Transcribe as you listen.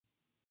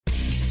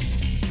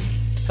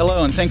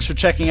Hello, and thanks for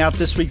checking out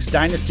this week's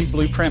Dynasty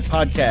Blueprint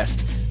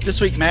podcast. This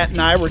week, Matt and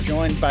I were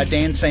joined by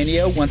Dan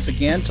Sanio once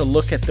again to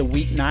look at the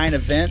Week 9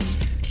 events,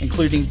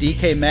 including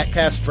DK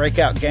Metcalf's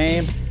breakout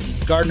game,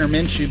 Gardner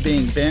Minshew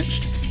being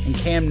benched, and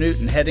Cam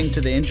Newton heading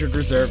to the injured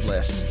reserve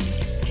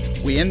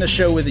list. We end the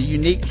show with a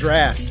unique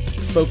draft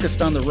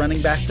focused on the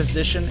running back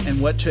position and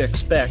what to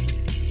expect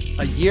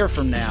a year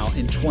from now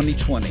in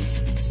 2020.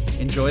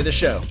 Enjoy the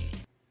show.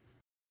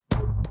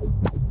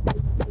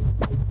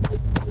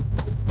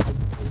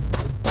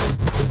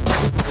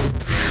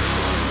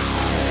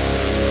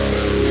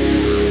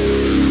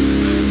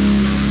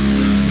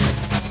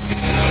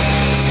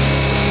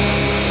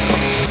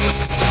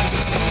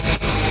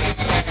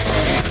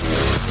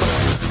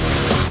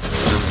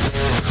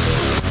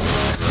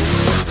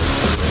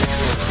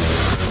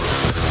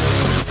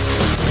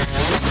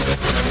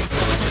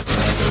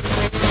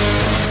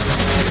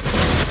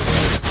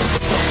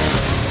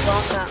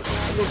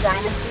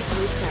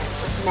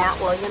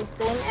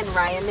 And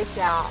Ryan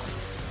McDowell.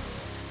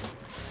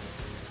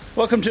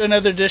 Welcome to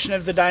another edition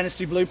of the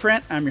Dynasty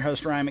Blueprint. I'm your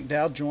host, Ryan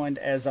McDowell, joined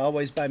as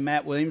always by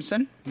Matt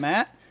Williamson.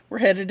 Matt, we're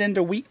headed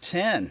into Week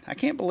 10. I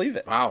can't believe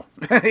it. Wow.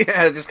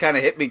 Yeah, it just kind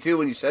of hit me too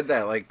when you said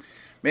that. Like,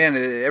 man,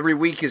 every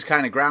week is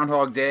kind of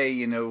Groundhog Day.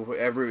 You know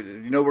where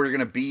you're going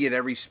to be at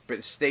every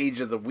stage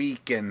of the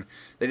week, and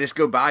they just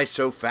go by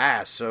so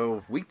fast.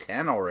 So Week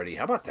 10 already.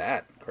 How about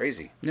that?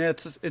 Crazy. Yeah,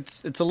 it's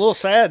a little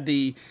sad.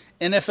 The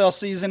NFL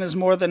season is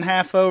more than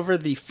half over.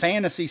 The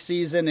fantasy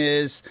season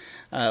is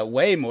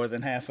way more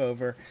than half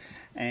over.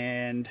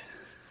 And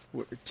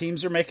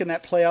teams are making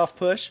that playoff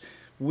push.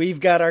 We've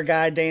got our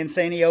guy Dan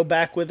Sanio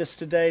back with us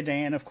today.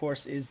 Dan, of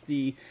course, is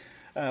the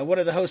one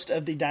of the hosts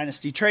of the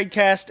Dynasty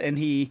Tradecast, and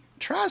he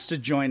tries to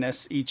join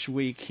us each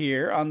week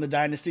here on the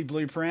Dynasty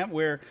Blueprint.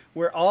 We're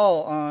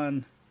all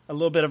on a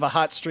little bit of a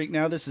hot streak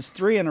now. This is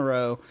 3 in a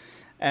row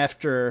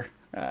after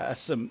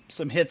some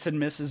hits and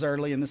misses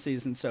early in the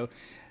season. So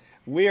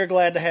we are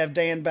glad to have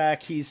Dan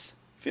back. He's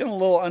feeling a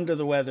little under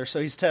the weather, so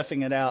he's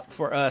toughing it out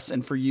for us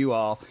and for you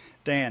all.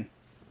 Dan,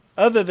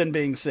 other than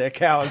being sick,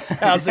 how's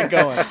it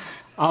going?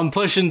 I'm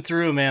pushing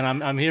through,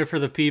 man. I'm here for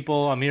the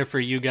people. I'm here for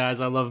you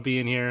guys. I love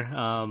being here.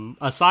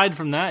 Aside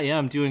from that, yeah,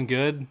 I'm doing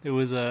good. It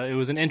was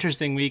an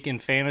interesting week in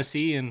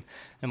fantasy, and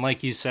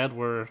like you said,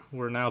 we're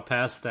now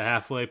past the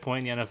halfway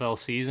point in the NFL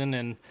season,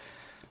 and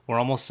we're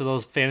almost to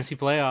those fantasy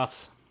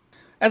playoffs.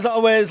 As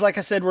always, like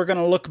I said, we're going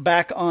to look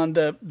back on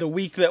the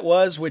week that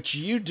was, which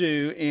you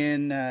do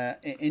in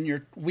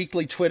your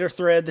weekly Twitter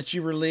thread that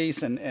you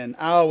release, and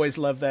I always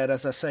love that,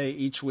 as I say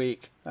each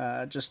week.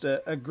 Just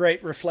a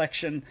great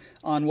reflection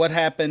on what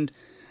happened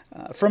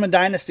from a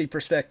dynasty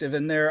perspective,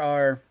 and there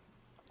are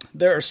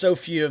so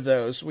few of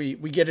those. We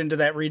get into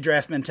that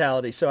redraft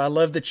mentality, so I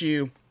love that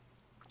you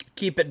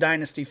keep it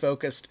dynasty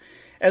focused,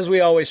 as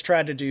we always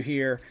try to do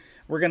here.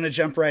 We're going to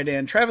jump right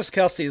in. Travis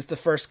Kelce is the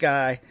first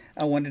guy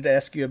I wanted to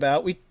ask you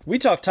about. We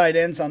talked tight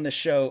ends on this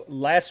show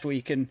last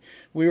week, and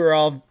we were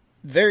all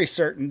very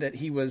certain that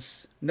he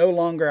was no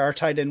longer our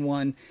tight end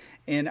one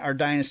in our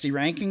dynasty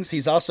rankings.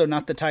 He's also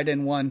not the tight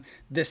end one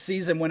this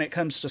season when it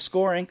comes to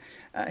scoring.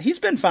 He's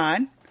been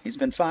fine.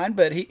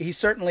 But he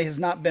certainly has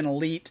not been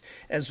elite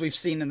as we've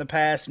seen in the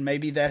past.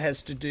 Maybe that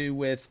has to do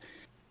with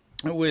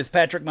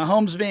Patrick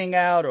Mahomes being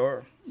out,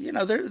 or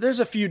there's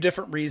a few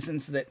different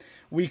reasons that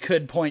we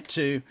could point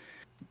to.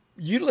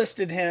 You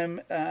listed him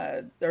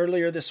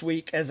earlier this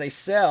week as a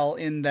sell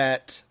in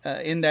that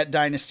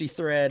dynasty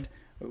thread.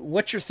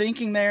 What you're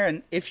thinking there,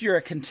 and if you're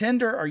a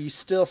contender, are you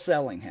still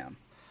selling him?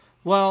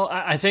 Well,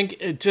 I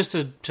think just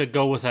to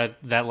go with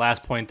that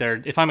last point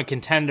there, if I'm a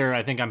contender,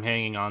 I think I'm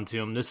hanging on to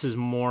him. This is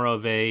more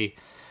of a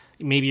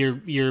maybe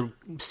your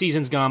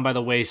season's gone by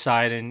the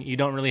wayside and you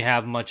don't really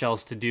have much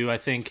else to do. I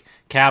think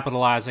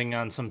capitalizing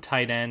on some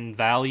tight end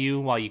value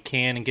while you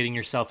can and getting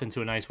yourself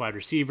into a nice wide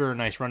receiver, a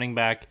nice running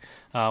back,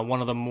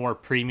 one of the more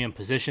premium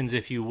positions,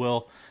 if you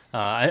will.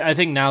 I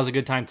think now's a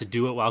good time to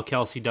do it while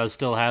Kelce does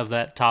still have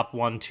that top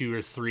 1, 2,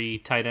 or 3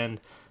 tight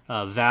end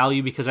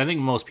value, because I think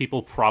most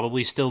people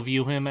probably still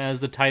view him as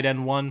the tight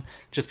end one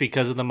just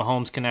because of the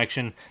Mahomes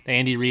connection, the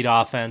Andy Reid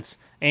offense,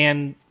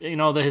 and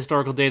the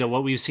historical data,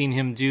 what we've seen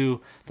him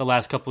do the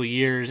last couple of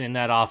years in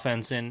that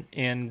offense,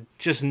 and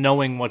just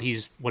knowing what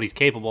he's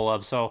capable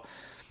of. So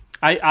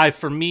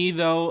for me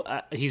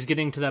though, he's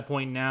getting to that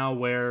point now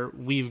where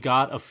we've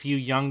got a few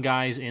young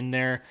guys in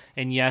there,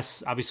 and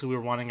yes, obviously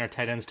we're wanting our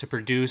tight ends to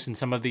produce, and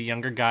some of the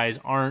younger guys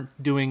aren't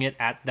doing it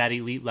at that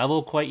elite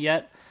level quite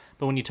yet.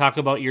 But when you talk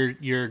about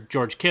your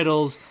George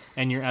Kittles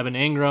and your Evan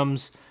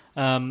Ingrams,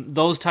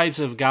 those types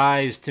of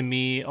guys to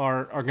me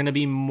are going to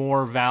be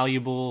more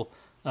valuable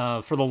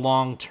for the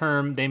long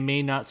term. They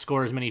may not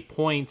score as many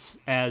points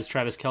as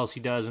Travis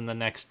Kelce does in the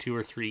next 2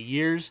 or 3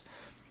 years,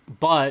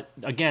 but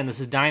again, this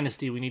is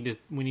dynasty. We need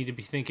to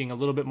be thinking a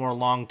little bit more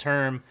long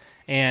term.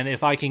 And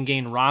if I can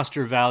gain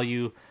roster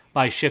value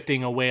by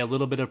shifting away a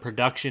little bit of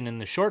production in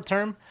the short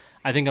term,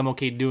 I think I'm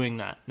okay doing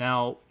that.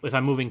 Now, if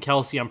I'm moving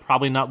Kelce, I'm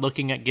probably not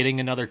looking at getting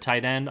another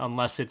tight end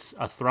unless it's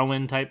a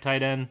throw-in type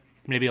tight end,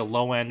 maybe a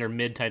low end or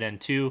mid tight end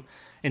too.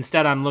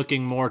 Instead, I'm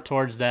looking more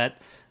towards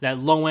that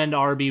low end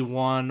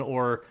RB1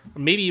 or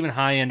maybe even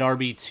high end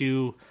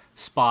RB2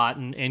 spot,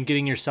 and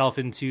getting yourself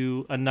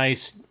into a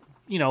nice,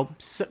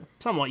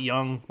 somewhat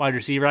young wide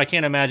receiver. I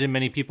can't imagine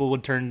many people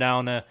would turn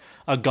down a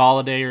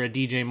Galladay or a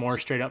DJ Moore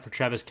straight up for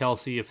Travis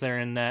Kelce if they're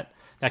in that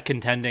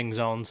contending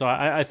zone. So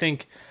I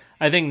think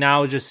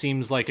now it just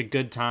seems like a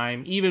good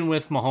time, even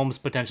with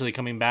Mahomes potentially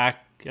coming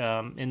back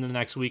in the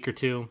next week or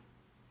two.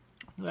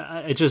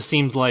 It just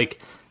seems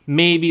like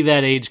maybe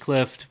that age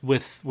cliff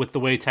with the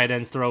way tight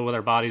ends throw with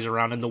their bodies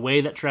around and the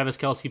way that Travis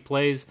Kelce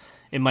plays,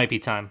 it might be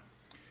time.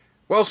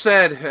 Well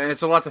said.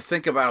 It's a lot to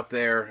think about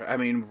there. I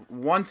mean,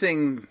 one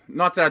thing,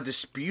 not that I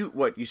dispute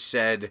what you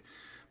said,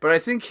 but I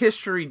think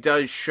history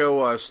does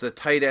show us that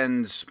tight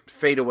ends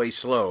fade away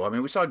slow. I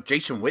mean, we saw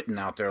Jason Witten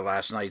out there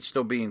last night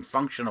still being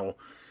functional.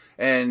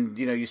 And,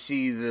 you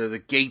see the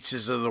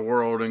Gateses of the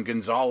world and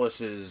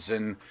Gonzaleses.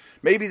 And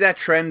maybe that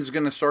trend's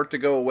going to start to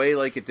go away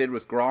like it did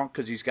with Gronk,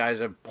 because these guys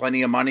have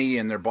plenty of money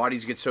and their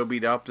bodies get so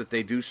beat up that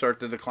they do start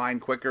to decline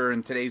quicker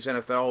in today's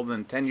NFL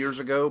than 10 years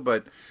ago.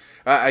 But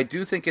I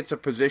do think it's a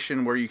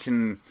position where you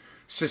can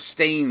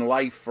sustain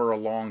life for a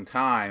long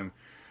time.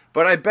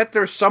 But I bet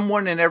there's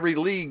someone in every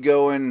league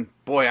going,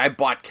 boy, I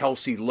bought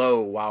Kelce low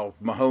while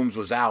Mahomes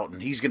was out,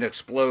 and he's going to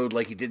explode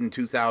like he did in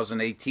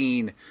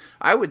 2018.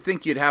 I would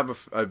think you'd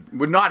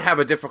would not have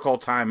a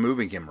difficult time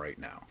moving him right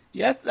now.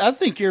 Yeah, I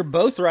think you're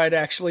both right,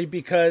 actually,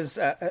 because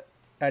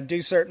I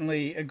do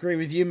certainly agree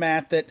with you,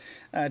 Matt, that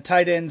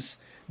tight ends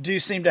do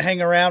seem to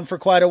hang around for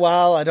quite a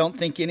while. I don't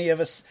think any of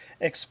us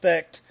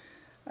expect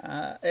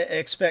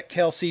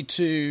Kelce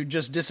to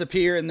just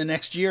disappear in the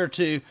next year or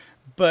two,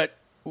 but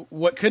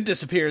what could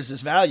disappear is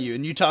his value.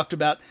 And you talked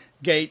about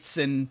Gates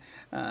and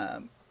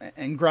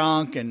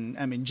Gronk and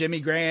I mean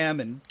Jimmy Graham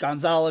and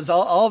Gonzalez,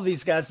 all of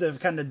these guys that have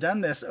kind of done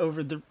this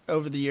over the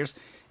years.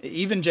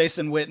 Even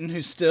Jason Witten,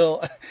 who's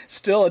still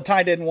a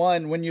tight end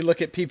one when you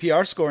look at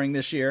PPR scoring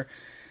this year.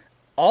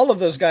 All of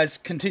those guys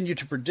continue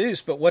to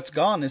produce, but what's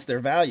gone is their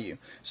value.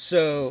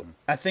 So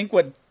I think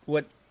what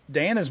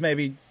Dan is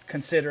maybe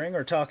considering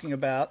or talking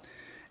about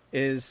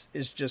is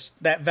just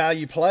that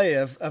value play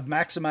of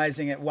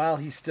maximizing it while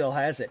he still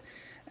has it.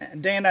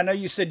 And Dan, I know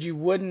you said you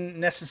wouldn't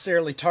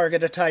necessarily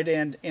target a tight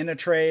end in a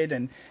trade,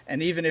 and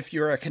even if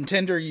you're a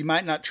contender, you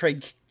might not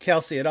trade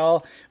Kelce at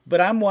all.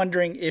 But I'm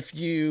wondering if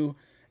you're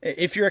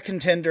a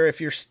contender, if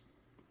you're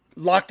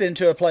locked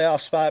into a playoff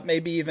spot,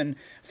 maybe even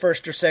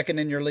first or second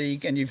in your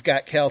league, and you've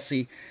got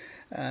Kelce,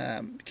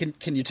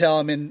 can you tell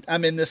I'm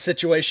in this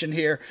situation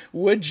here?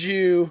 Would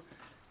you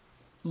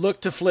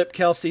look to flip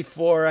Kelce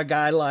for a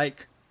guy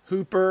like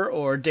Hooper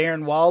or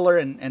Darren Waller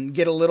and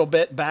get a little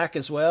bit back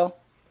as well?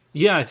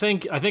 Yeah, I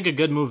think a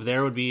good move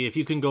there would be if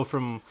you can go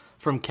from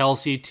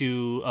Kelce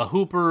to a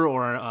Hooper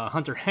or a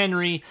Hunter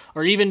Henry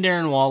or even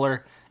Darren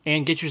Waller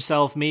and get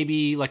yourself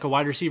maybe like a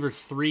wide receiver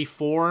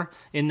 3-4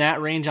 in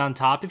that range on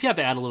top. If you have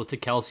to add a little to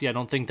Kelce, I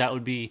don't think that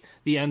would be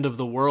the end of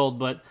the world,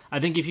 but I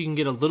think if you can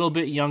get a little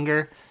bit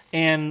younger,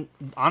 and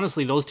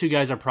honestly, those two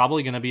guys are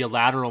probably going to be a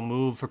lateral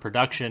move for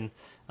production.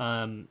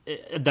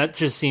 That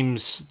just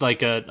seems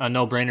like a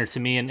no-brainer to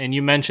me. And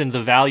you mentioned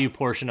the value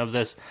portion of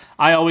this.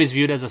 I always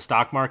view it as a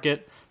stock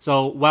market.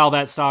 So while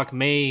that stock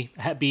may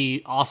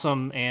be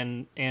awesome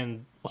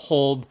and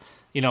hold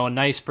a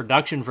nice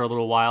production for a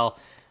little while,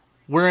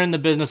 we're in the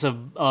business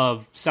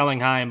of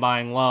selling high and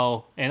buying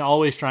low and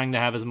always trying to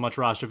have as much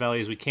roster value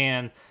as we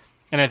can.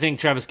 And I think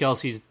Travis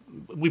Kelce's,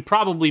 we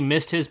probably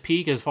missed his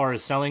peak as far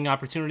as selling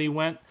opportunity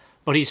went,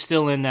 but he's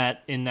still in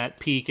that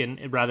peak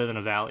and rather than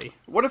a valley.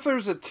 What if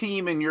there's a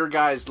team in your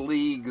guys'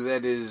 league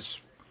that is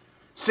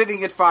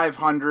sitting at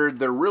 500,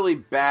 they're really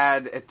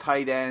bad at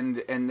tight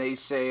end, and they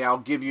say, I'll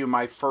give you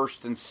my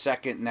first and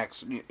second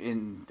next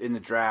in the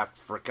draft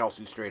for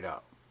Kelce straight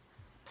up?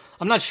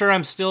 I'm not sure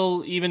I'm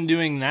still even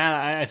doing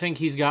that. I think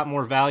he's got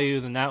more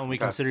value than that when we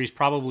consider he's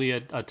probably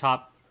a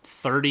top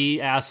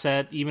 30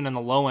 asset, even in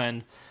the low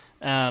end.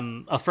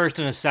 A first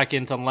and a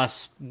second,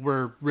 unless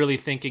we're really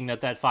thinking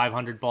that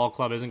 500 ball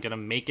club isn't going to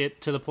make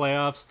it to the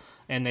playoffs,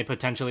 and they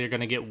potentially are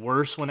going to get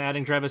worse when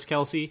adding Travis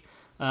Kelce.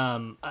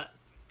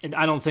 And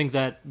I don't think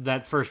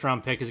that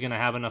first-round pick is going to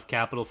have enough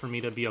capital for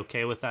me to be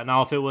okay with that.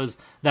 Now, if it was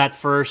that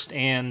first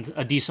and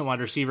a decent wide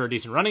receiver, a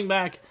decent running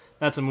back,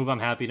 that's a move I'm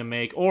happy to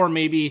make. Or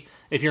maybe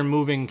if you're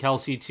moving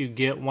Kelce to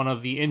get one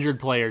of the injured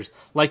players,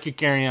 like your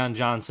Kerryon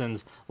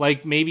Johnsons,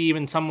 like maybe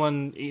even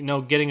someone,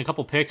 getting a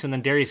couple picks and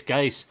then Darius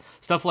Geis,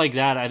 stuff like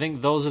that. I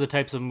think those are the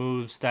types of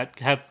moves that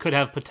could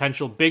have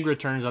potential big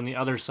returns on the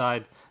other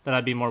side that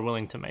I'd be more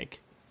willing to make.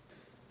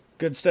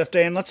 Good stuff,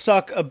 Dan. Let's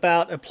talk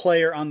about a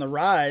player on the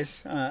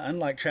rise,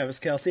 unlike Travis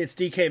Kelce. It's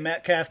DK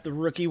Metcalf, the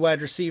rookie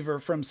wide receiver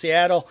from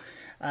Seattle.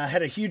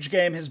 Had a huge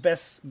game, his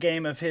best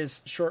game of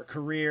his short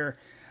career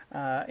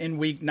in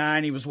Week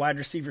 9. He was wide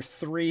receiver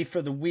 3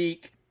 for the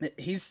week.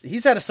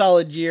 He's had a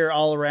solid year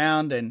all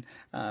around and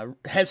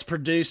has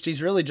produced.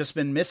 He's really just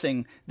been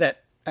missing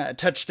that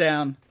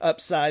touchdown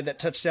upside, that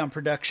touchdown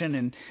production,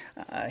 and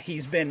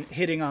he's been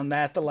hitting on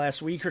that the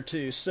last week or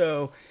two.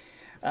 So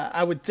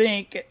I would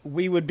think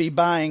we would be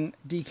buying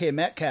DK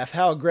Metcalf.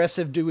 How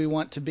aggressive do we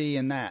want to be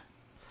in that?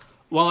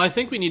 Well, I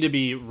think we need to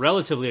be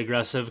relatively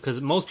aggressive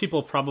because most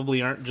people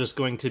probably aren't just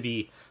going to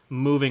be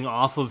moving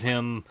off of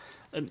him,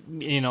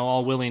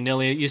 all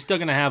willy-nilly. You're still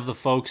going to have the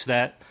folks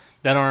that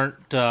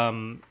aren't,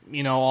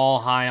 all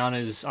high on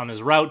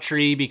his route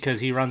tree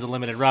because he runs a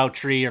limited route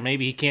tree, or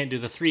maybe he can't do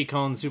the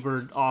 3-cone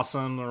super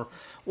awesome, or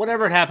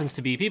whatever it happens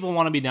to be. People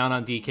want to be down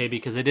on DK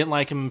because they didn't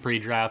like him in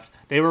pre-draft.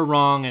 They were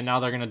wrong, and now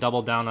they're going to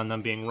double down on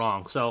them being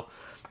wrong. So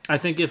I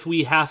think if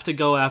we have to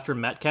go after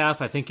Metcalf,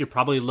 I think you're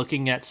probably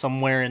looking at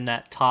somewhere in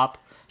that top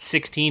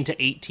 16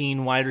 to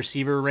 18 wide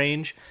receiver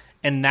range,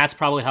 and that's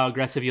probably how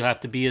aggressive you'll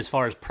have to be as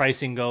far as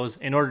pricing goes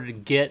in order to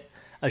get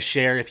a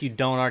share if you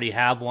don't already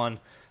have one.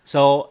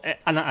 So,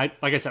 and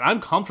like I said,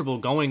 I'm comfortable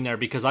going there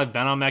because I've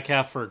been on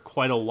Metcalf for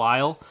quite a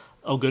while.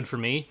 Oh, good for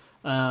me.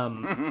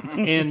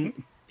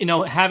 And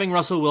having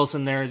Russell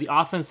Wilson there, the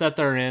offense that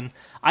they're in,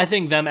 I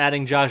think them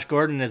adding Josh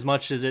Gordon, as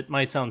much as it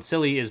might sound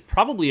silly, is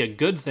probably a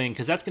good thing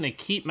because that's going to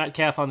keep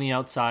Metcalf on the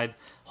outside.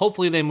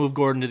 Hopefully they move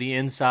Gordon to the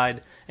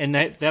inside, and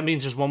that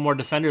means just one more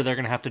defender they're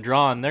going to have to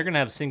draw, and they're going to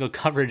have single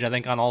coverage, I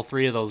think, on all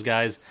three of those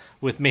guys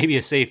with maybe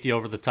a safety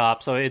over the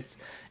top. So it's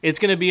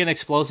going to be an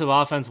explosive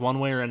offense one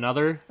way or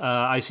another.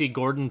 I see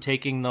Gordon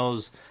taking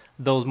those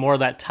more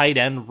of that tight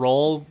end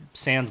role,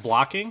 sans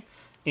blocking,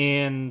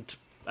 and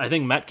I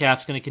think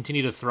Metcalf's going to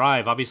continue to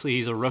thrive. Obviously,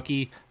 he's a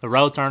rookie. The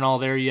routes aren't all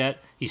there yet.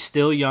 He's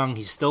still young.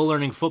 He's still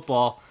learning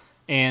football,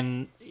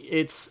 and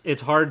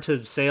it's hard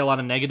to say a lot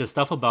of negative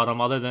stuff about him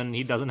other than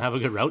he doesn't have a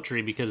good route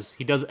tree because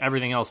he does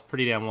everything else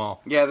pretty damn well.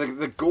 Yeah,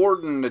 the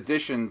Gordon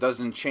addition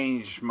doesn't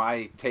change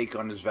my take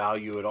on his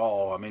value at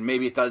all. I mean,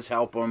 maybe it does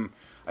help him.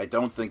 I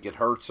don't think it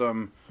hurts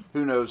him.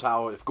 Who knows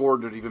if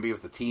Gordon would even be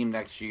with the team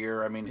next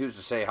year. I mean, who's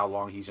to say how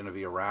long he's going to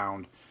be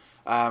around.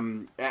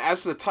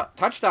 As for the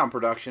touchdown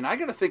production, I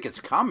got to think it's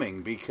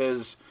coming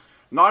because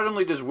not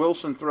only does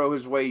Wilson throw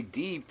his way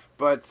deep,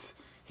 but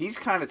he's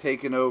kind of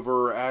taken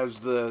over as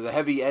the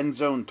heavy end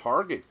zone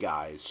target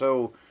guy.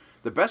 So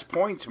the best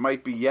points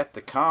might be yet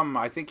to come.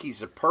 I think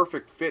he's a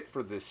perfect fit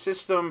for this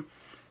system.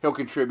 He'll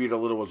contribute a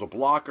little as a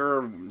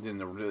blocker.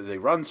 They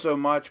run so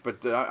much,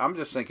 but I'm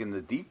just thinking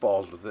the deep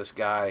balls with this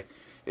guy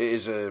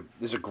is a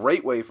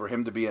great way for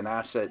him to be an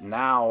asset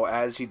now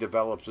as he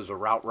develops as a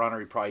route runner.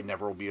 He probably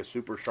never will be a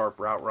super sharp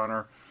route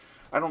runner.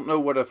 I don't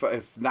know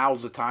if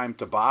now's the time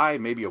to buy.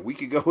 Maybe a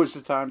week ago was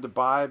the time to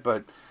buy,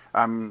 but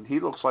he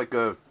looks like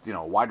a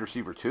wide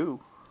receiver too.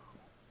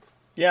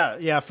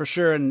 Yeah, for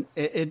sure. And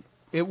it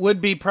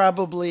would be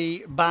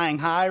probably buying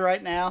high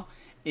right now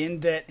in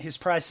that his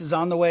price is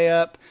on the way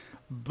up.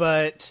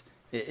 But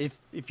if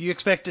you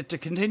expect it to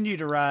continue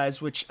to rise,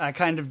 which I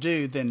kind of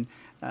do, then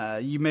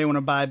you may want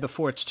to buy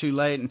before it's too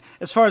late. And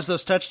as far as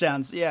those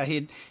touchdowns, yeah,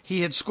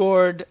 he had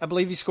scored. I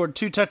believe he scored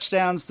 2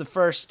 touchdowns the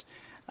first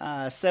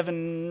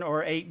 7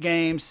 or 8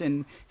 games,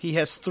 and he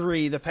has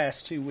 3 the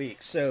past 2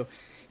 weeks. So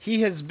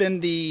he has been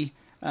the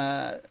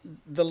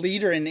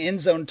leader in end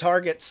zone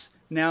targets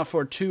now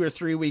for 2 or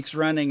 3 weeks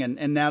running,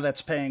 and now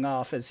that's paying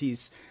off as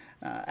he's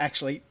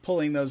actually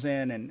pulling those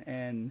in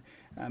and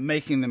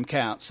making them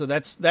count. So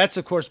that's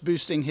of course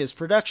boosting his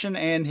production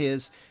and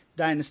his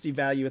dynasty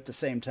value at the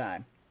same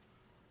time.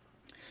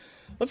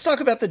 Let's talk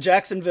about the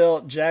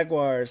Jacksonville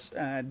Jaguars,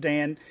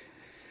 Dan.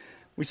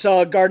 We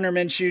saw Gardner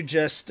Minshew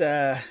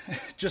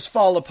just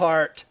fall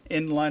apart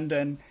in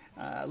London.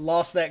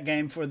 Lost that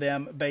game for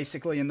them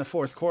basically in the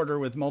fourth quarter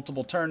with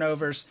multiple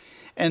turnovers.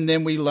 And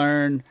then we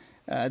learn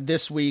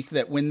this week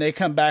that when they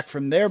come back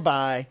from their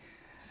bye,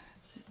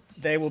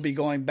 they will be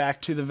going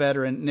back to the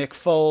veteran Nick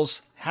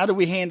Foles. How do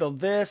we handle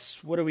this?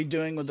 What are we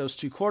doing with those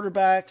 2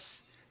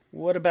 quarterbacks?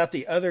 What about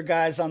the other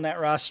guys on that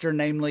roster,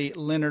 namely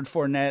Leonard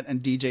Fournette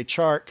and DJ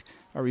Chark?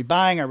 Are we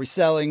buying? Are we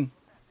selling?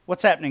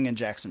 What's happening in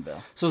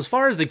Jacksonville? So as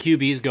far as the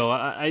QBs go,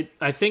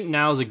 I think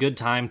now is a good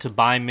time to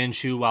buy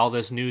Minshew while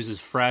this news is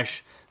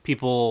fresh.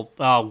 People,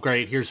 oh,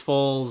 great, here's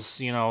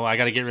Foles. I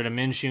got to get rid of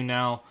Minshew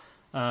now.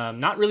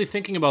 Not really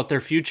thinking about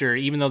their future,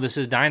 even though this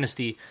is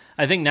Dynasty.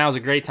 I think now is a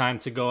great time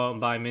to go out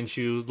and buy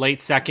Minshew.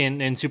 Late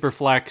second in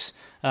Superflex.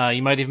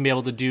 You might even be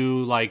able to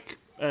do like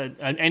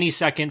any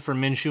second for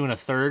Minshew and a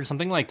third,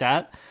 something like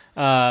that.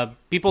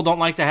 People don't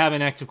like to have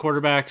inactive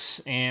quarterbacks,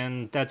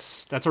 and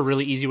that's a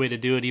really easy way to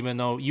do it, even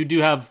though you do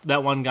have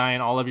that one guy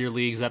in all of your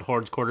leagues that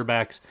hoards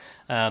quarterbacks.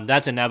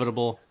 That's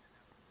inevitable.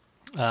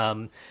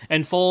 And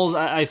Foles,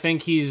 I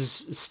think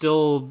he's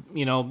still,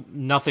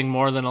 nothing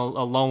more than a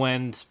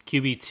low-end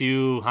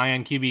QB2,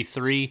 high-end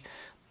QB3,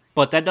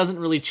 but that doesn't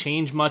really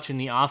change much in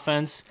the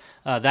offense.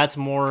 That's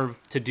more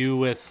to do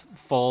with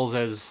Foles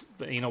as,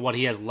 what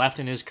he has left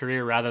in his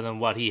career rather than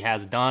what he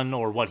has done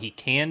or what he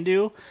can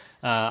do.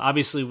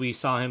 Obviously, we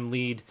saw him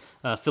lead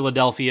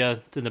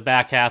Philadelphia to the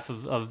back half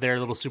of their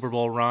little Super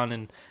Bowl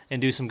run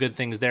and do some good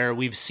things there.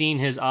 We've seen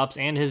his ups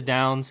and his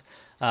downs.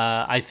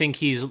 I think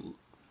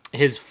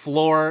his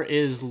floor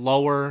is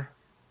lower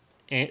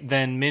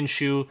than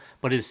Minshew,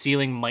 but his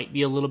ceiling might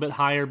be a little bit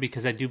higher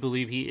because I do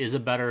believe he is a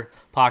better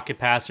pocket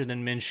passer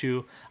than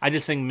Minshew. I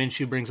just think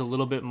Minshew brings a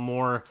little bit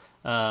more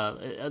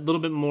a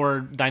little bit more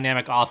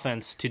dynamic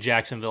offense to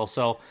Jacksonville.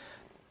 So,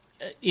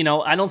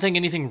 I don't think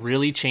anything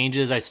really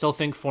changes. I still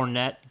think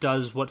Fournette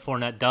does what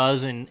Fournette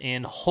does,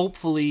 and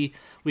hopefully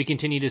we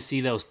continue to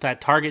see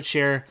that target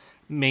share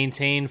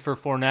maintain for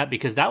Fournette,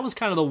 because that was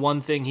kind of the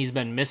one thing he's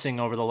been missing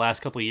over the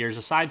last couple of years,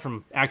 aside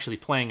from actually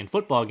playing in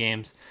football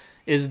games,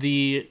 is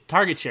the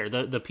target share,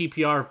 the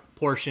PPR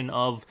portion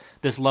of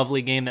this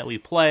lovely game that we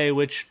play,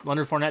 which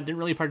Leonard Fournette didn't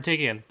really partake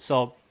in.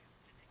 So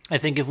I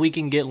think if we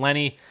can get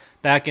Lenny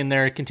back in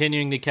there,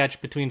 continuing to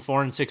catch between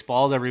 4 and 6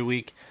 balls every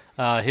week,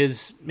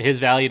 his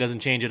value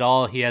doesn't change at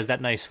all. He has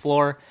that nice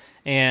floor.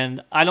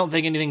 And I don't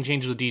think anything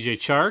changes with DJ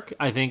Chark.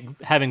 I think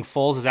having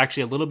Foles is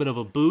actually a little bit of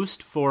a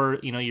boost for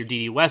your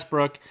D.D.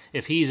 Westbrook.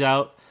 If he's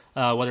out,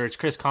 whether it's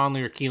Chris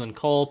Conley or Keelan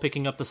Cole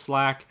picking up the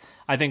slack,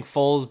 I think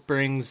Foles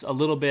brings a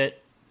little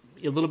bit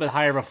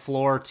higher of a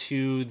floor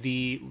to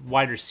the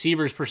wide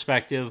receivers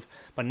perspective,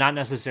 but not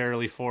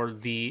necessarily for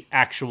the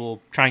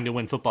actual trying to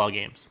win football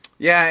games.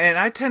 Yeah, and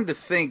I tend to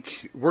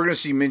think we're going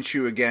to see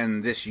Minshew again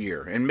this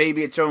year, and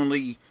maybe it's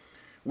only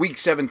Week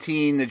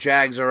 17, the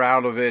Jags are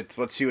out of it.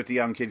 Let's see what the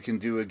young kid can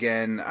do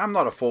again. I'm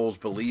not a Foles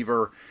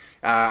believer.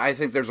 I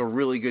think there's a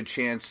really good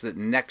chance that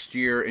next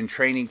year in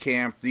training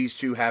camp, these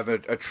two have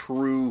a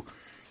true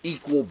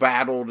equal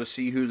battle to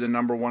see who the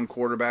number one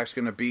quarterback's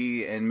going to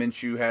be, and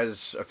Minshew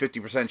has a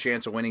 50%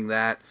 chance of winning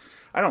that.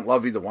 I don't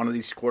love either one of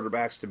these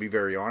quarterbacks, to be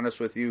very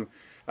honest with you.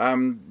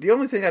 The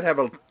only thing I'd have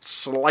a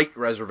slight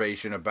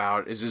reservation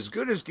about is, as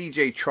good as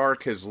DJ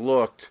Chark has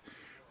looked,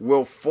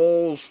 will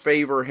Foles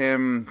favor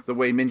him the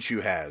way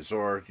Minshew has?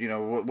 Or,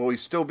 will he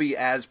still be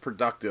as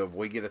productive?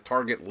 Will he get a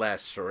target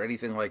less or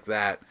anything like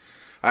that?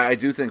 I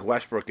do think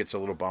Westbrook gets a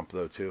little bump,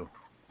 though, too.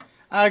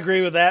 I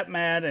agree with that,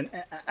 Matt. And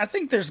I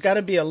think there's got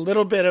to be a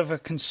little bit of a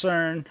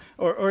concern,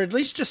 or at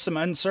least just some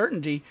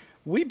uncertainty.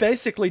 We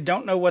basically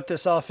don't know what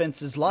this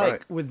offense is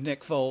like with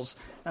Nick Foles.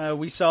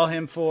 We saw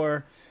him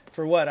for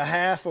what, a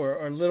half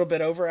or a little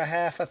bit over a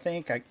half, I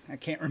think. I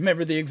can't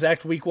remember the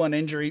exact week 1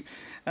 injury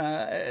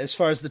as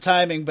far as the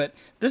timing, but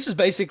this has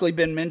basically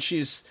been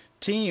Minshew's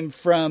team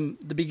from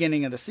the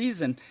beginning of the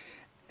season.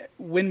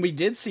 When we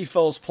did see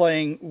Foles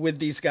playing with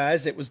these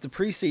guys, it was the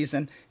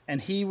preseason,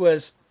 and he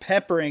was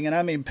peppering, and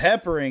I mean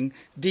peppering,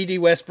 D.D.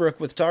 Westbrook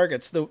with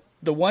targets. The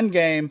one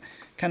game,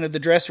 kind of the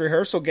dress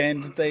rehearsal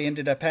game that they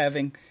ended up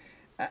having,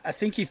 I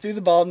think he threw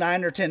the ball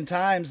 9 or 10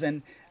 times,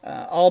 and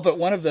all but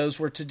one of those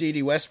were to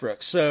D.D.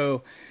 Westbrook.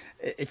 So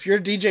if you're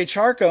a DJ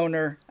Chark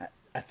owner,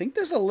 I think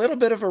there's a little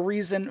bit of a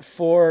reason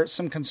for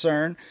some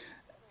concern.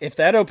 If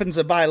that opens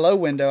a buy low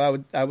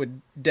window, I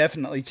would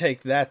definitely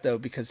take that, though,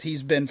 because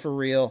he's been for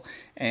real.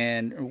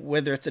 And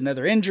whether it's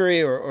another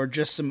injury or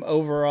just some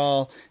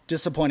overall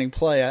disappointing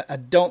play, I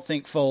don't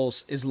think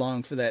Foles is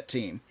long for that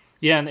team.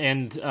 Yeah,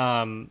 and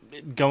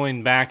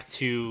going back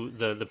to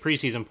the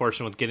preseason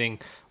portion with getting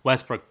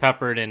Westbrook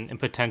peppered and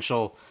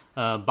potential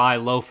buy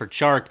low for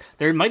Chark,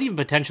 there might even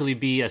potentially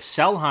be a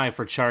sell high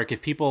for Chark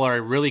if people are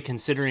really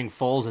considering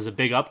Foles as a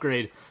big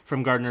upgrade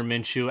from Gardner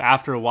Minshew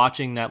after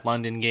watching that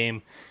London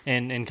game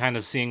and kind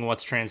of seeing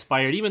what's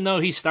transpired. Even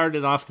though he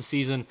started off the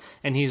season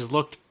and he's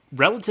looked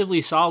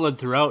relatively solid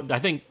throughout, I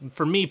think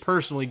for me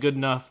personally, good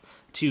enough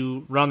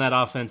to run that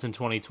offense in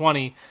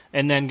 2020.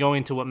 And then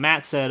going to what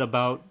Matt said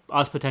about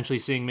us potentially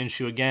seeing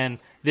Minshew again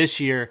this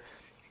year,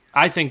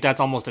 I think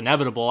that's almost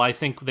inevitable. I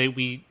think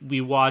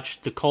we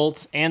watched the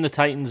Colts and the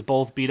Titans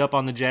both beat up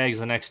on the Jags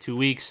the next 2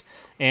 weeks,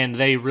 and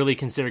they really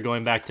consider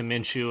going back to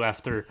Minshew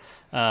after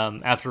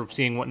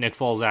seeing what Nick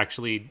Foles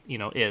actually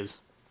is.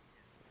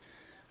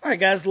 All right,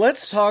 guys,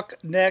 let's talk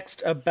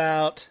next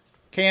about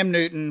Cam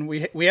Newton.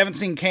 We haven't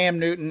seen Cam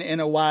Newton in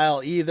a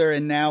while either,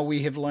 and now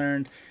we have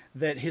learned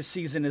that his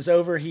season is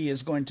over. He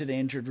is going to the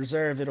injured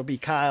reserve. It'll be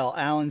Kyle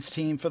Allen's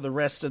team for the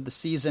rest of the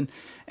season,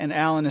 and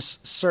Allen has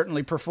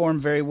certainly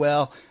performed very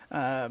well.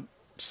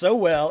 So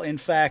well, in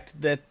fact,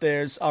 that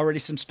there's already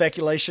some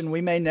speculation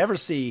we may never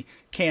see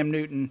Cam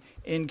Newton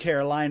in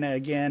Carolina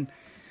again.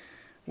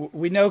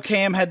 We know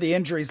Cam had the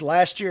injuries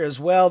last year as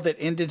well that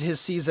ended his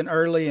season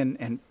early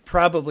and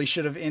probably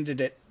should have ended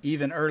it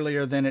even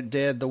earlier than it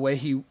did, the way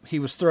he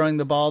was throwing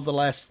the ball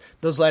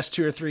those last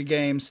 2 or 3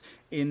 games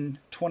in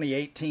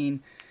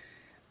 2018.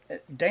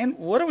 Dan,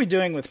 what are we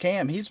doing with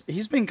Cam?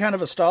 He's been kind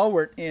of a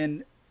stalwart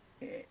in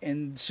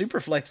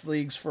Superflex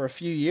leagues for a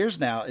few years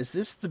now. Is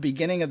this the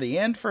beginning of the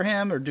end for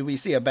him, or do we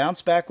see a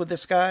bounce back with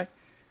this guy?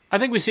 I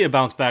think we see a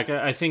bounce back.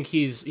 I think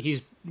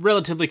he's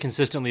relatively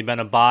consistently been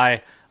a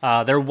buy.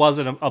 There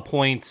wasn't a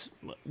point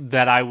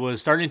that I was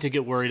starting to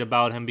get worried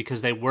about him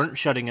because they weren't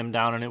shutting him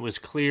down, and it was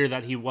clear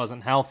that he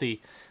wasn't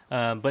healthy.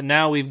 But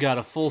now we've got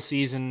a full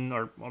season,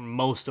 or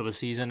most of a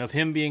season, of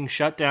him being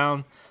shut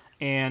down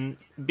and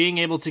being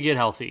able to get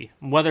healthy,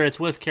 whether it's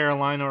with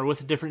Carolina or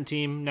with a different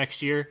team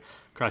next year.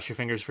 Cross your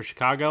fingers for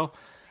Chicago.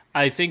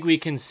 I think we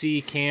can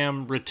see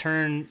Cam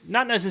return,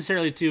 not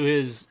necessarily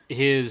to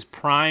his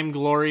prime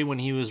glory when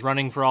he was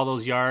running for all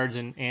those yards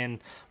and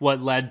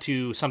what led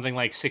to something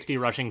like 60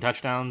 rushing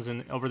touchdowns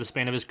over the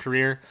span of his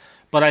career,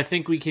 but I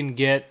think we can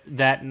get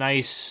that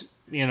nice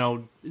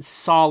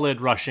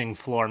solid rushing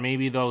floor.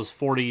 Maybe those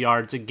 40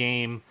 yards a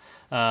game,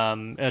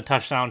 a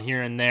touchdown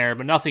here and there,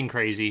 but nothing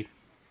crazy.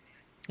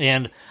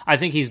 And I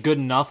think he's good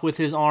enough with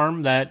his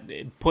arm that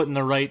put in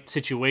the right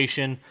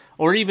situation,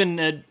 or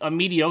even a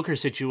mediocre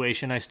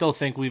situation, I still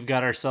think we've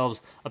got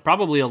ourselves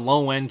probably a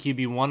low-end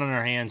QB1 on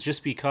our hands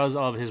just because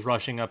of his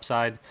rushing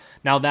upside.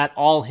 Now that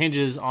all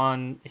hinges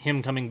on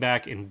him coming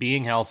back and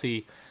being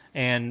healthy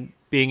and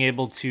being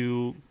able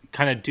to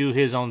kind of do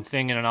his own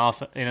thing in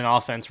an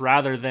offense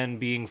rather than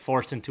being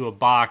forced into a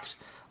box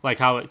like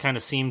how it kind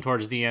of seemed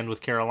towards the end with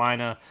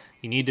Carolina.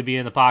 You need to be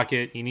in the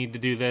pocket, you need to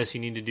do this,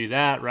 you need to do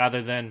that,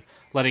 rather than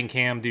letting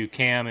Cam do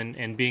Cam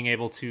and being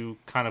able to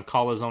kind of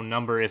call his own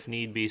number if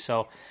need be.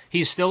 So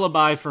he's still a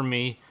buy for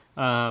me.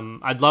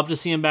 I'd love to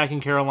see him back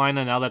in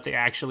Carolina now that they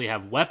actually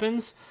have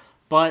weapons,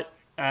 but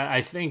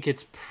I think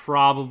it's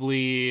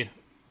probably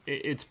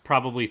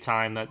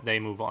time that they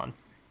move on.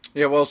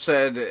 Yeah, well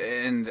said.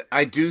 And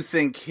I do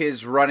think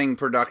his running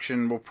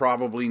production will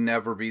probably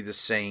never be the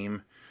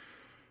same.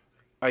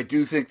 I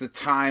do think the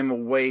time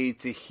away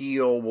to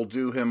heal will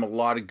do him a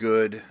lot of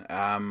good.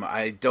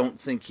 I don't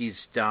think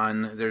he's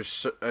done.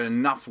 There's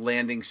enough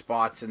landing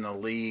spots in the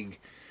league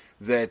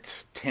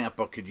that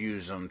Tampa could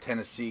use him.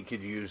 Tennessee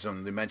could use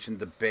him. They mentioned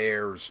the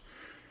Bears.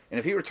 And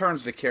if he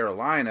returns to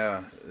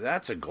Carolina,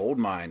 that's a gold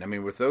mine. I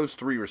mean, with those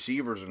three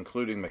receivers,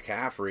 including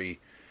McCaffrey,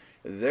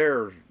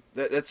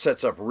 that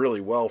sets up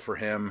really well for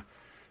him.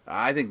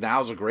 I think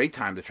now's a great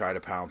time to try to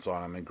pounce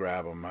on him and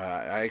grab him.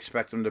 I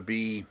expect him to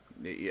be...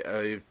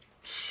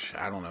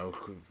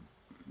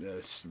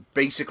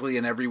 basically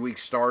an every week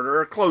starter,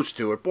 or close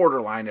to it,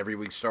 borderline every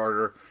week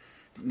starter,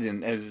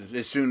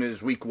 as soon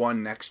as week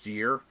 1 next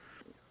year.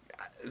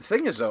 The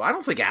thing is, though, I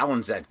don't think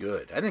Allen's that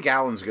good. I think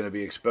Allen's going to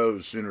be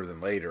exposed sooner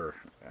than later.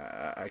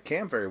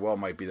 Cam very well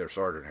might be their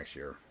starter next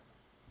year.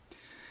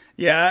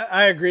 Yeah,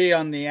 I agree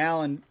on the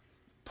Allen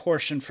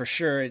portion for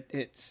sure.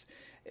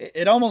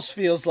 It almost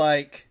feels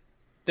like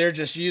they're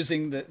just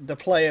using the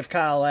play of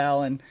Kyle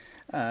Allen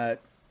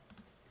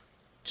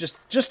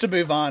just to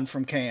move on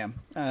from Cam.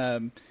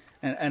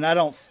 And I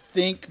don't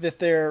think that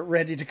they're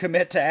ready to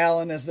commit to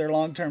Allen as their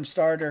long-term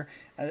starter.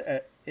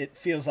 It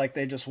feels like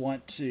they just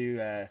want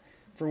to,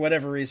 for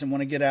whatever reason,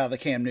 want to get out of the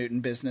Cam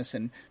Newton business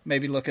and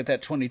maybe look at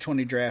that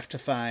 2020 draft to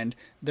find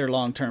their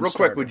long-term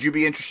starter. Real quick, would you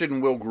be interested in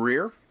Will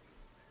Grier?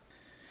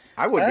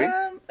 I would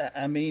be.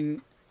 I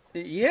mean,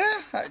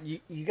 yeah,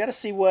 you got to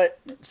see what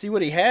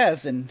he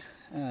has, and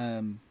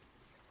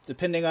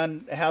depending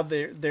on how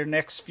their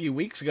next few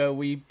weeks go,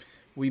 we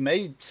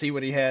may see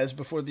what he has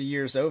before the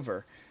year's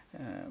over.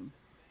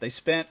 They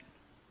spent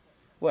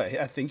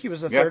I think he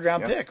was a third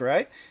round pick,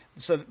 right?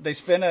 So they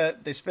spent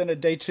a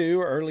day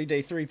 2 or early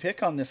day 3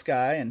 pick on this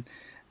guy, and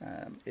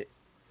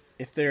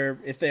if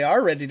they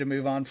are ready to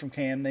move on from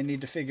Cam, they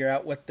need to figure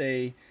out what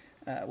they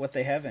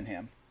have in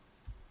him.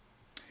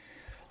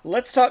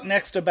 Let's talk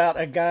next about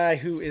a guy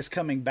who is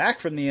coming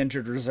back from the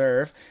injured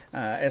reserve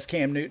as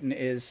Cam Newton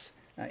is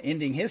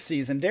ending his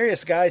season.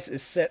 Derrius Guice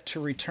is set to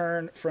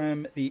return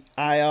from the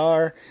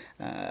IR.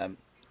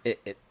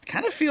 It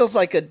kind of feels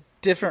like a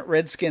different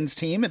Redskins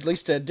team, at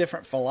least a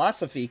different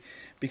philosophy,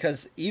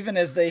 because even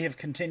as they have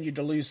continued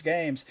to lose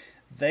games,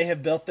 they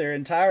have built their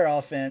entire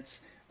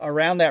offense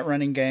around that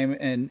running game,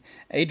 and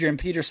Adrian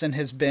Peterson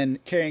has been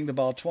carrying the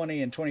ball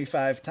 20 and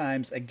 25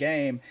 times a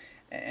game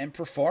and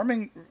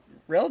performing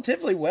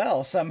relatively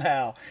well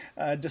somehow,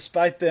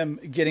 despite them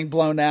getting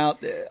blown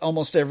out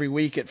almost every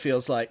week, it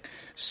feels like.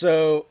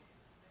 So,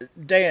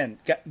 Dan,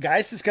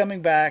 Guice is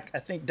coming back. I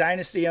think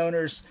dynasty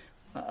owners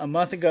a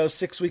month ago,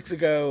 6 weeks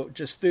ago,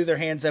 just threw their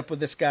hands up with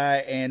this guy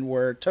and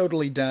were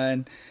totally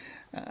done.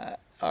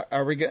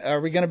 Are we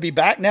going to be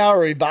back now? Are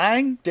we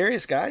buying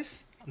Derrius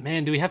Guice?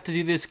 Man, do we have to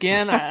do this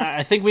again?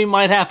 I think we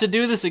might have to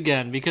do this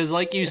again because,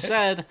 like you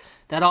said,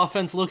 that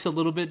offense looks a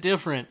little bit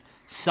different.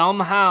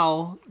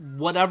 Somehow,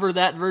 whatever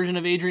that version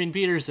of Adrian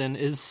Peterson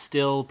is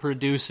still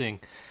producing.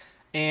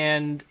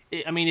 And,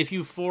 I mean, if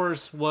you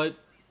force what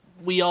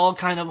we all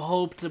kind of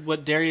hoped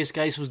what Derrius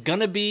Guice was going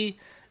to be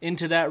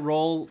into that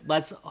role,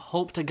 let's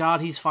hope to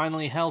God he's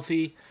finally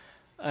healthy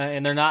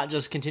and they're not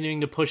just continuing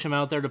to push him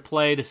out there to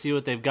play to see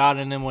what they've got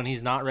in him when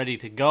he's not ready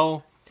to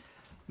go.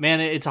 Man,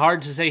 it's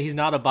hard to say he's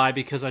not a buy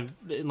because,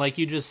 like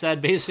you just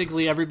said,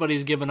 basically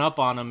everybody's given up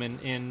on him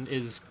and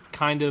is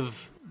kind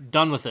of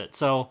done with it.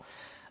 So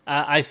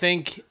I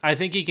think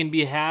he can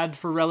be had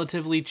for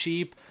relatively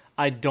cheap.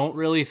 I don't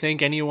really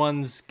think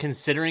anyone's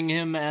considering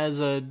him as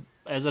a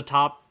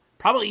top,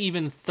 probably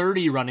even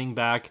 30 running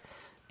back,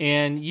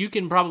 and you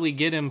can probably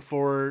get him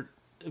for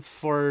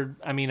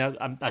I mean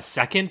a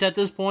second at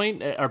this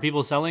point. Are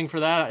people selling for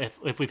that?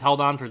 If we've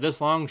held on for this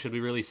long, should we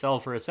really sell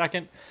for a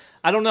second?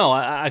 I don't know.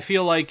 I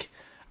feel like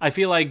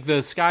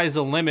the sky's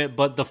the limit,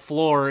 but the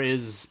floor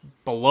is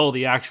below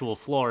the actual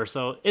floor.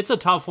 So it's a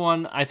tough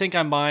one. I think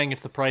I'm buying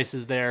if the price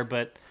is there,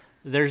 but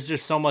there's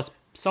just so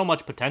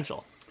much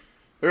potential.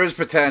 There is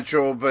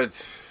potential, but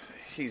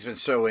he's been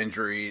so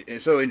injury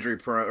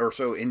prone or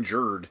so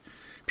injured.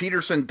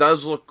 Peterson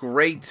does look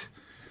great.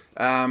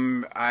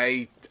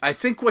 I I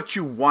think what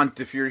you want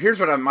here's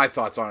what my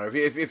thoughts on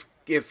it.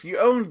 If you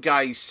own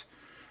Geis,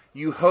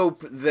 you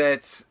hope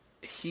that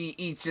he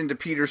eats into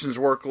Peterson's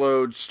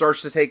workload,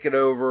 starts to take it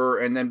over,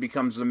 and then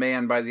becomes the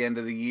man by the end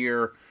of the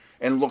year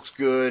and looks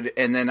good,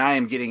 and then I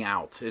am getting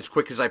out as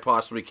quick as I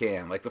possibly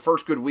can. Like the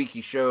first good week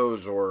he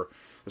shows, or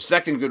the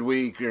second good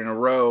week in a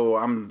row,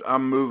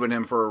 I'm moving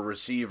him for a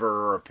receiver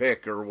or a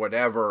pick or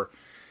whatever.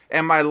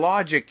 And my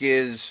logic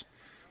is,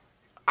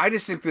 I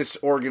just think this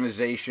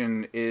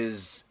organization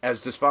is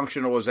as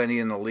dysfunctional as any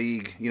in the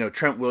league. You know,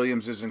 Trent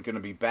Williams isn't going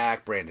to be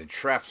back. Brandon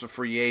Schreff's a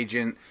free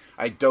agent.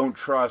 I don't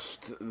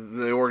trust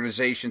the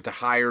organization to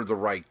hire the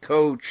right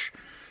coach.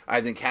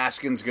 I think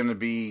Haskins going to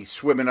be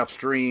swimming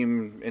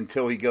upstream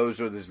until he goes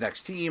with his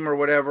next team or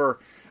whatever.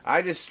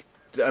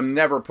 I'm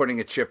never putting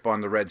a chip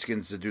on the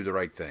Redskins to do the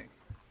right thing.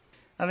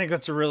 I think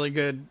that's a really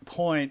good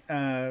point,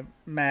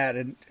 Matt.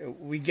 And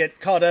we get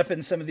caught up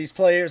in some of these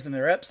players and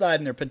their upside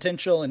and their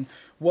potential and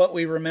what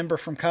we remember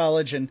from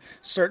college. And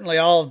certainly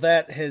all of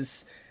that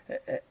has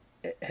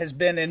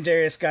been in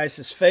Derrius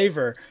Guice's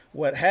favor.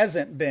 What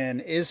hasn't been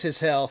is his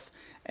health.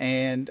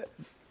 And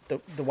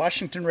the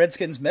Washington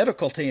Redskins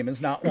medical team is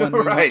not one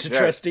we want to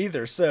trust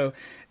either. So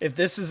if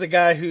this is a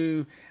guy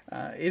who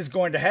is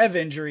going to have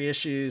injury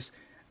issues,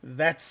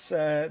 that's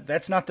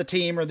not the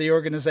team or the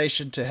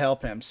organization to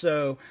help him.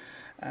 So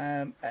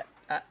I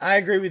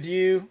agree with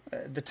you.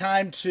 The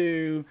time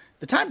to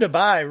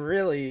buy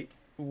really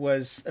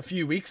was a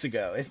few weeks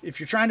ago. If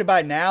you're trying to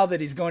buy now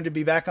that he's going to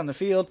be back on the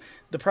field,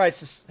 the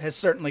price has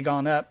certainly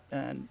gone up,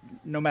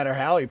 no matter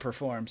how he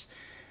performs.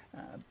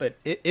 But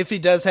if he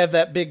does have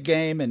that big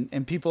game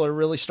and people are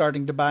really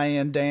starting to buy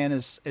in, Dan,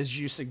 as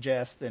you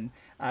suggest, then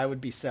I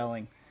would be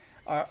selling.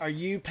 Are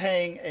you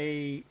paying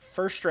a late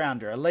first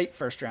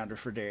rounder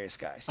for Derrius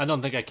Guice? I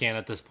don't think I can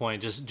at this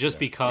point, just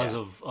because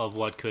of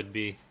what could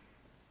be.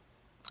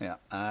 Yeah,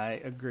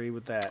 I agree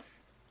with that.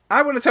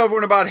 I want to tell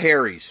everyone about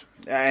Harry's,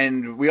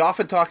 and we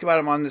often talk about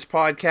him on this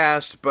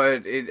podcast,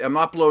 but I'm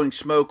not blowing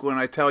smoke when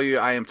I tell you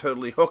I am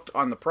totally hooked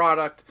on the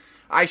product.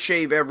 I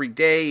shave every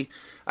day.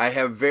 I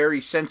have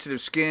very sensitive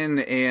skin,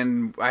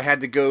 and I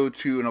had to go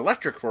to an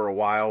electric for a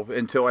while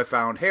until I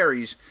found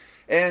Harry's.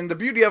 And the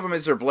beauty of them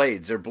is their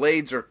blades. Their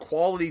blades are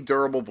quality,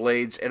 durable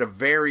blades at a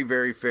very,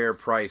 very fair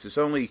price. It's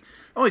only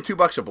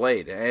 $2 a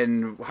blade,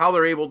 and how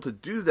they're able to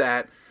do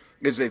that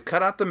is they've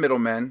cut out the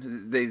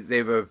middlemen.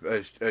 They've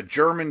a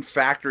German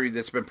factory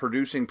that's been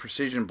producing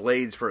precision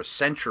blades for a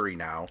century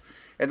now,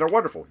 and they're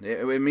wonderful.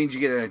 It means you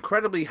get an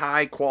incredibly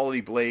high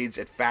quality blades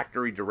at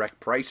factory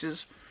direct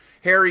prices.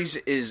 Harry's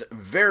is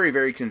very,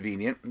 very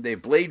convenient. The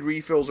blade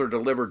refills are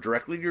delivered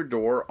directly to your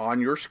door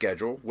on your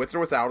schedule, with or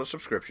without a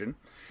subscription,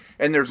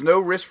 and there's no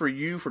risk for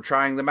you for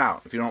trying them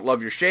out. If you don't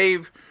love your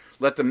shave,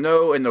 let them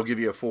know, and they'll give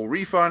you a full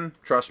refund.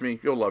 Trust me,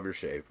 you'll love your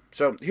shave.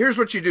 So here's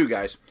what you do,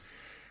 guys.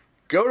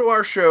 Go to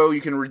our show. You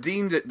can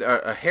redeem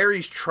a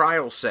Harry's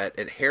trial set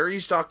at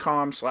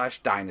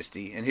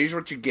harrys.com/dynasty. And here's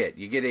what you get.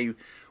 You get a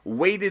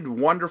weighted,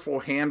 wonderful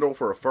handle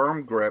for a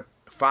firm grip,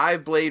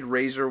 5-blade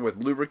razor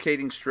with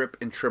lubricating strip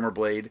and trimmer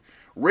blade,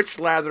 rich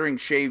lathering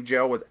shave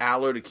gel with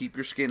aloe to keep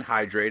your skin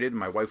hydrated.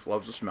 My wife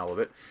loves the smell of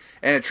it.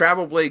 And a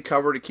travel blade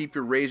cover to keep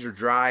your razor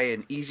dry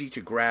and easy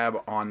to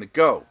grab on the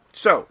go.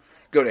 So,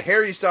 go to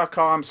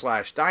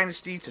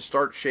harrys.com/dynasty to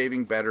start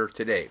shaving better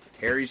today.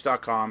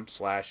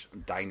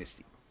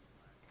 harrys.com/dynasty.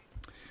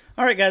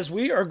 All right, guys,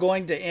 we are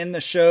going to end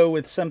the show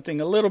with something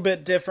a little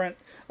bit different.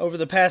 Over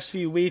the past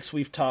few weeks,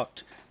 we've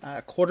talked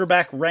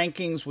quarterback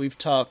rankings. We've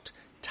talked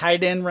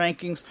tight end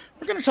rankings.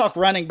 We're going to talk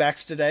running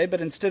backs today,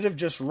 but instead of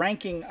just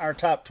ranking our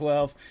top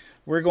 12,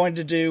 we're going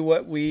to do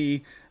what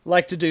we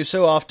like to do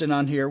so often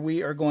on here.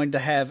 We are going to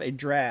have a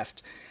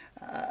draft.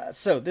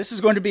 So this is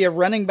going to be a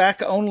running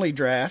back only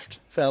draft,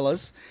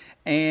 fellas.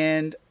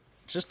 And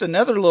just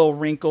another little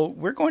wrinkle,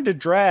 we're going to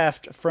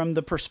draft from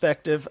the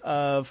perspective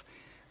of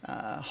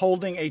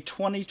holding a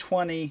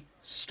 2020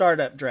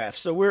 startup draft.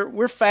 So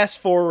we're fast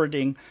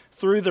forwarding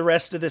through the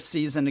rest of this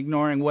season,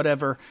 ignoring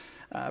whatever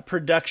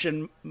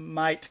production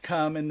might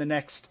come in the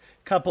next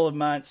couple of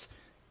months.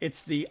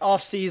 It's the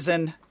off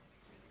season.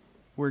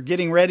 We're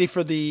getting ready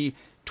for the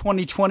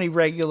 2020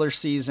 regular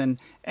season,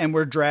 and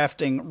we're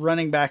drafting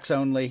running backs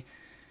only.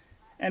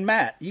 And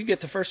Matt, you get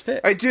the first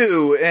pick. I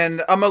do,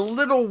 and I'm a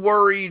little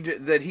worried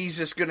that he's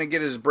just going to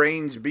get his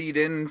brains beat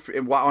in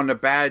on a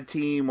bad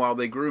team while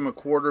they groom a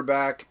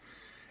quarterback.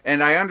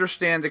 And I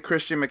understand that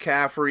Christian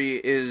McCaffrey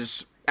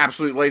is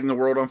absolutely lighting the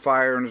world on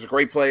fire and is a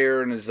great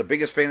player and is the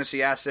biggest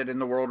fantasy asset in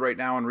the world right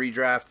now in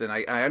redraft, and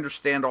I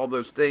understand all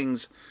those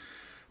things.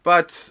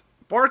 But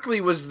Barkley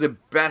was the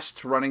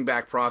best running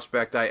back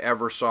prospect I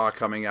ever saw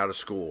coming out of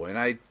school, and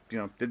I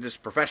did this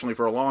professionally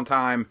for a long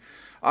time.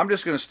 I'm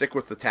just going to stick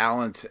with the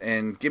talent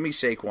and give me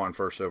Saquon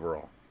first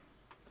overall.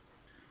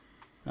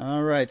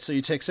 All right, so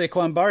you take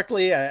Saquon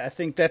Barkley. I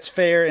think that's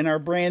fair. In our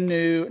brand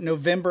new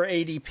November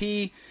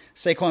ADP,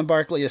 Saquon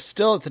Barkley is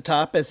still at the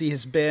top, as he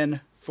has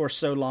been for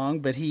so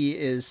long, but he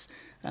is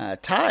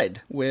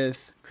tied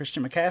with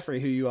Christian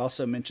McCaffrey, who you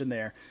also mentioned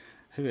there,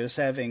 who is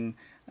having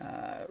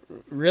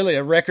really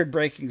a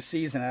record-breaking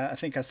season. I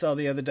think I saw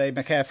the other day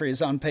McCaffrey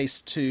is on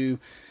pace to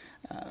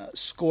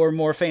score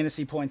more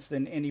fantasy points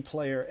than any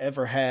player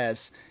ever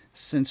has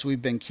since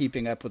we've been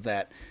keeping up with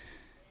that.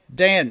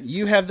 Dan,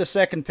 you have the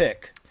second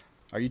pick.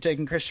 Are you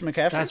taking Christian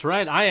McCaffrey? That's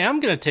right. I am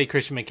going to take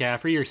Christian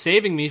McCaffrey. You're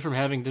saving me from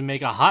having to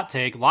make a hot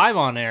take live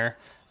on air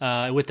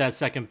with that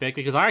second pick,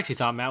 because I actually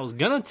thought Matt was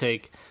going to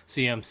take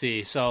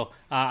CMC. So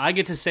I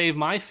get to save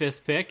my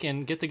fifth pick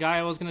and get the guy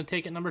I was going to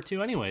take at number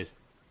 2 anyways.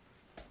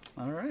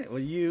 All right.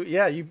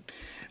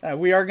 Well,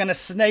 we are going to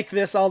snake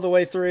this all the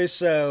way through.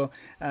 So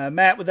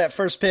Matt with that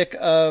first pick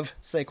of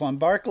Saquon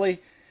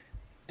Barkley.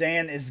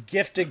 Dan is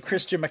gifted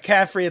Christian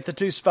McCaffrey at the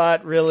 2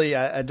 spot. Really,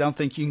 I don't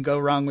think you can go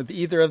wrong with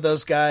either of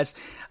those guys.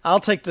 I'll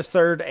take the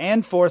 3rd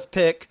and 4th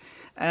pick.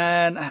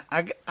 And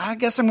I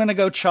guess I'm going to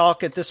go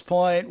chalk at this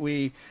point.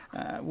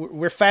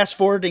 We're fast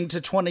forwarding to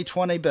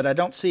 2020, but I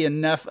don't see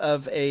enough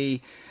of a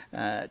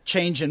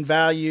change in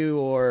value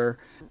or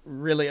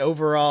really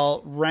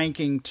overall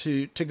ranking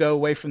to go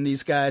away from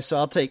these guys. So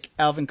I'll take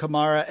Alvin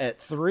Kamara at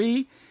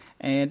 3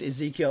 and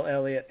Ezekiel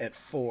Elliott at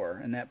 4.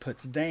 And that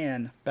puts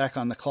Dan back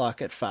on the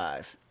clock at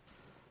 5.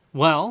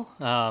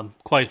 Well,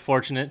 quite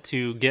fortunate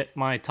to get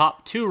my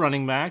top 2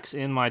 running backs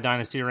in my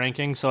dynasty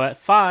ranking. So at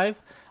 5,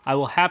 I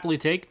will happily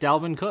take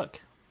Dalvin Cook.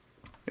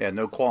 Yeah,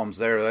 no qualms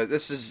there.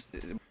 This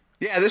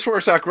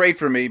works out great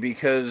for me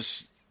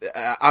because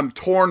I'm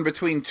torn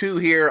between 2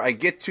 here. I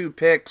get 2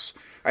 picks.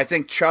 I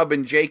think Chubb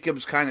and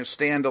Jacobs kind of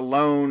stand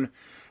alone.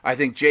 I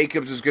think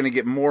Jacobs is going to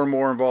get more and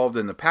more involved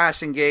in the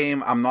passing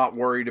game. I'm not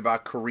worried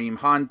about Kareem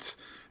Hunt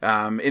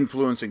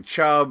influencing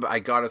Chubb. I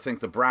got to think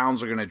the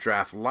Browns are going to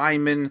draft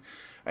linemen.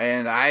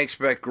 And I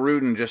expect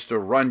Gruden just to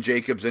run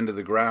Jacobs into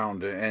the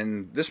ground.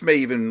 And this may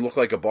even look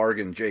like a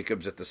bargain,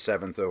 Jacobs at the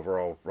 7th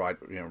overall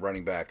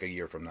running back a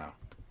year from now.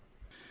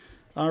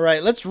 All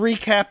right, let's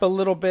recap a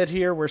little bit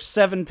here. We're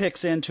 7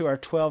 picks into our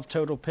 12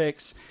 total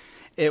picks.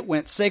 It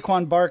went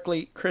Saquon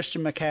Barkley,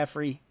 Christian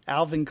McCaffrey,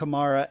 Alvin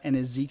Kamara, and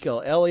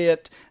Ezekiel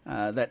Elliott.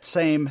 That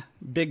same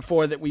big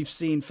 4 that we've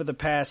seen for the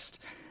past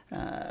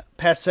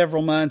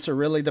several months, or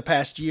really the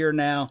past year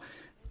now,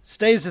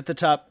 stays at the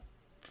top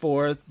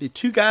for the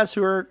 2 guys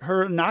who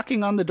are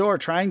knocking on the door,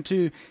 trying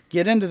to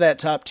get into that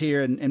top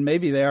tier, and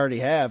maybe they already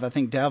have. I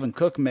think Dalvin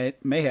Cook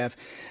may have.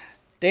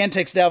 Dan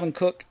takes Dalvin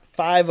Cook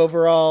 5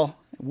 overall.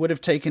 Would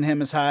have taken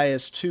him as high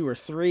as 2 or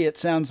 3, it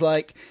sounds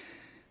like.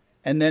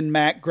 And then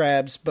Matt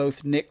grabs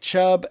both Nick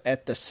Chubb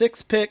at the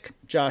 6th pick,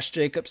 Josh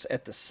Jacobs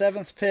at the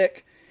 7th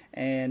pick,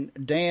 and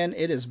Dan,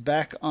 it is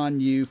back on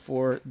you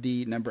for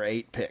the number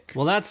 8 pick.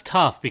 Well, that's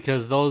tough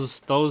because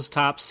those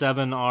top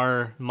 7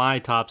 are my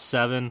top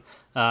 7.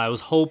 I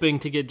was hoping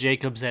to get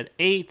Jacobs at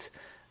 8.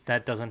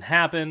 That doesn't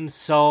happen.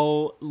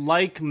 So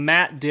like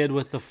Matt did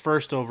with the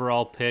first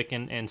overall pick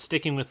and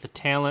sticking with the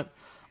talent,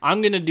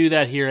 I'm going to do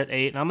that here at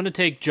 8, and I'm going to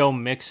take Joe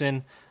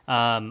Mixon.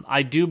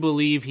 I do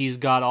believe he's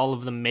got all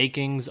of the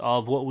makings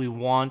of what we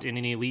want in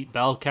an elite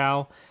bell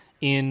cow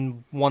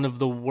in one of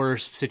the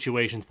worst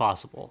situations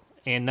possible.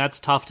 And that's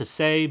tough to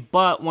say,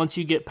 but once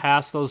you get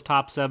past those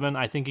top 7,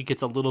 I think it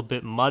gets a little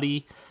bit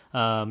muddy.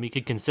 You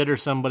could consider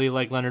somebody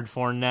like Leonard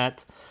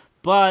Fournette,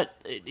 but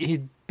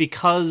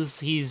because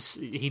he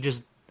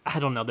just, I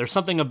don't know, there's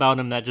something about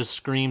him that just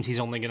screams he's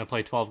only going to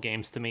play 12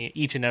 games to me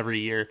each and every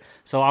year.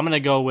 So I'm going to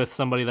go with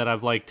somebody that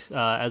I've liked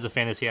as a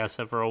fantasy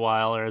asset for a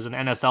while, or as an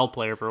NFL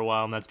player for a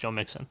while, and that's Joe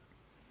Mixon.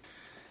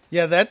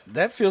 Yeah,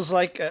 that feels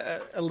like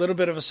a little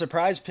bit of a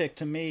surprise pick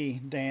to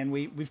me, Dan.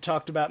 We've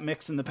talked about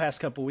Mixon the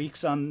past couple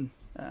weeks on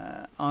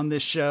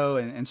this show,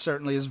 and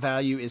certainly his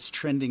value is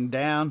trending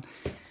down.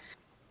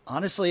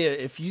 Honestly,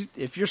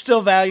 if you're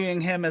still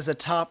valuing him as a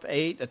top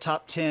 8, a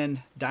top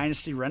 10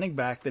 dynasty running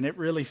back, then it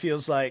really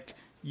feels like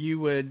you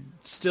would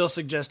still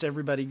suggest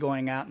everybody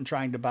going out and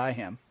trying to buy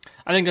him.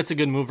 I think that's a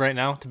good move right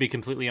now, to be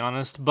completely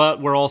honest. But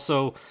we're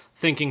also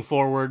thinking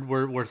forward.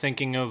 We're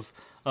thinking of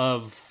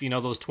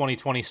those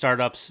 2020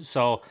 startups.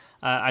 So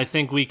I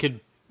think we could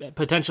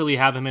potentially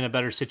have him in a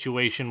better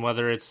situation,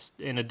 whether it's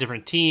in a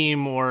different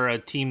team or a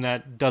team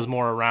that does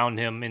more around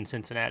him in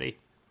Cincinnati.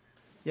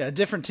 Yeah, a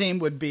different team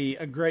would be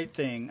a great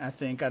thing, I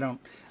think. I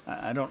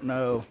don't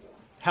know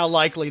how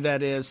likely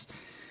that is,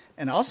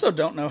 and also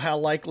don't know how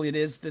likely it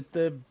is that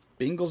the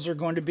Bengals are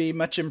going to be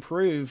much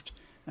improved,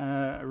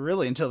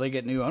 really, until they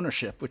get new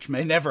ownership, which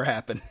may never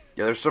happen.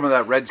 Yeah, there's some of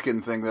that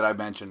Redskin thing that I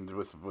mentioned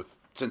with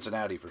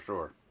Cincinnati for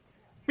sure.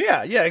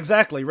 Yeah,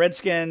 exactly.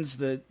 Redskins,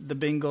 the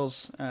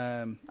Bengals.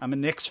 I'm a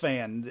Knicks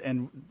fan,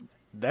 and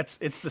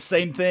it's the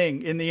same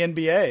thing in the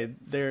NBA.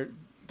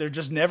 They're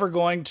just never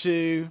going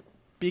to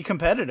be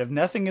competitive.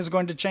 Nothing is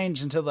going to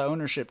change until the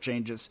ownership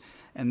changes,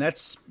 and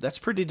that's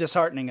pretty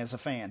disheartening as a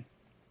fan.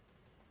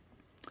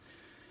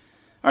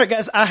 All right,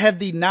 guys, I have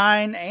the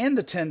 9 and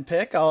the 10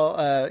 pick.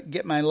 I'll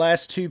get my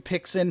last 2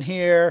 picks in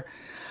here.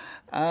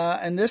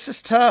 And this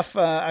is tough.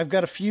 I've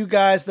got a few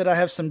guys that I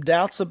have some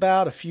doubts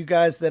about, a few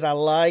guys that I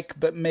like,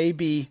 but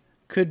maybe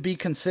could be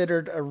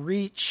considered a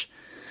reach.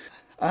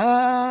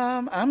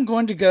 I'm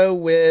going to go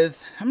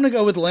with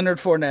Leonard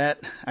Fournette.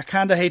 I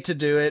kind of hate to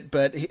do it,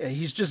 but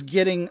he's just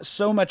getting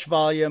so much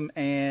volume,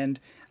 and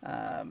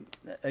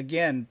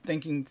again,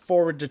 thinking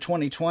forward to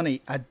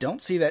 2020, I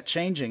don't see that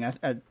changing.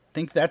 I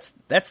think that's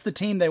the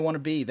team they want to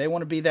be. They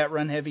want to be that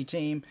run heavy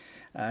team.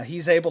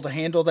 He's able to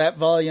handle that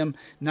volume.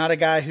 Not a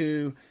guy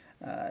who,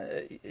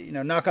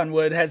 knock on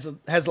wood, has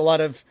a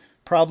lot of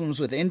problems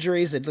with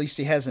injuries. At least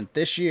he hasn't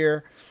this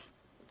year.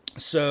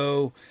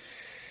 So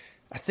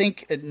I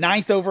think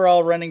 9th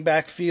overall running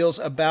back feels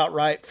about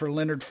right for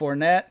Leonard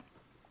Fournette.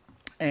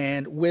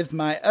 And with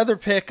my other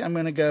pick, I'm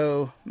going to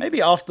go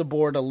maybe off the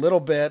board a little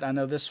bit. I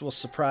know this will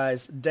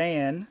surprise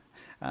Dan.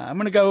 I'm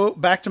going to go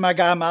back to my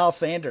guy, Miles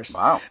Sanders.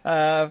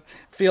 Wow.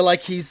 Feel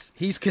like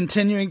he's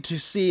continuing to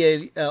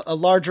see a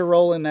larger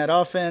role in that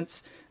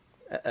offense.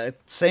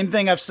 Same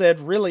thing I've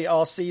said really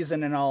all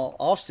season and all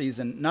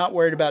offseason. Not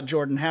worried about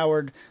Jordan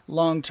Howard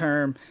long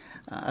term.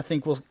 I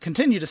think we'll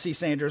continue to see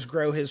Sanders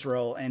grow his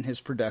role and his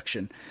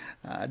production.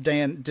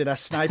 Dan, did I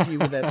snipe you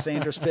with that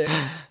Sanders pick?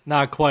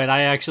 Not quite.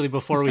 I actually,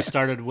 before we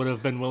started, would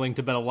have been willing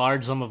to bet a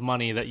large sum of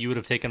money that you would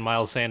have taken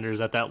Miles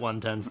Sanders at that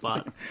 110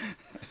 spot.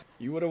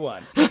 You would have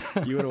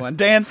won.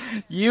 Dan,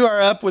 you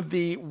are up with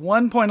the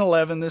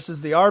 1.11. This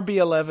is the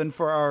RB11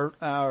 for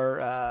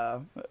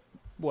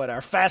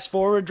our fast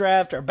forward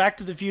draft, our Back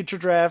to the Future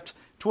draft,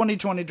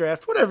 2020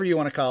 draft, whatever you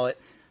want to call it.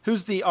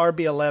 Who's the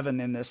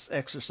RB11 in this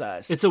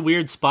exercise? It's a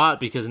weird spot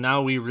because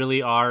now we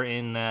really are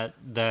in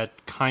that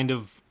kind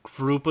of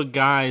group of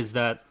guys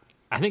that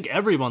I think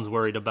everyone's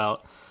worried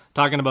about.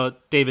 Talking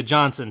about David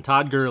Johnson,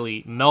 Todd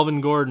Gurley,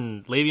 Melvin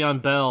Gordon,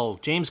 Le'Veon Bell,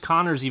 James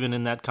Conner's even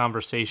in that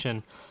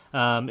conversation.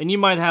 And you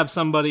might have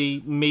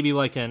somebody maybe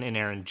like an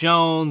Aaron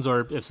Jones,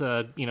 or if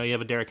you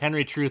have a Derrick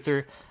Henry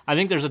truther. I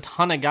think there's a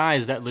ton of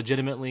guys that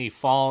legitimately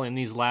fall in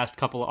these last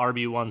couple of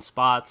RB1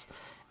 spots.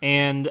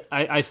 And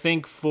I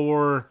think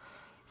for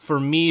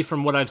me,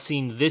 from what I've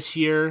seen this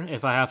year,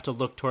 if I have to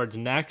look towards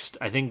next,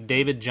 I think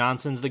David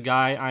Johnson's the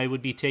guy I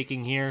would be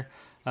taking here.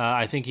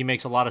 I think he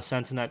makes a lot of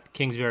sense in that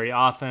Kingsbury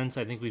offense.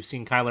 I think we've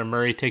seen Kyler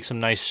Murray take some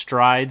nice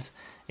strides,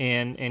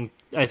 and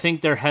I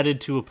think they're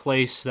headed to a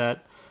place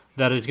that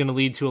is going to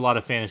lead to a lot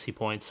of fantasy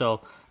points.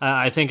 So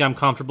I think I'm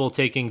comfortable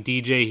taking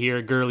DJ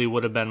here. Gurley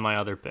would have been my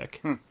other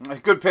pick. A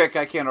good pick.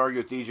 I can't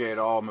argue with DJ at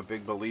all. I'm a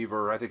big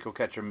believer. I think he'll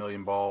catch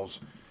 1,000,000 balls.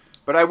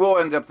 But I will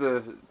end up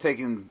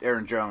taking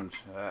Aaron Jones.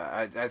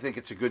 I think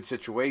it's a good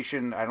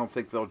situation. I don't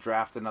think they'll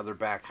draft another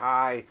back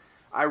high.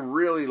 I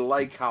really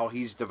like how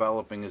he's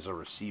developing as a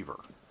receiver.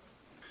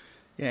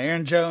 Yeah,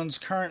 Aaron Jones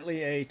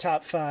currently a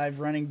top 5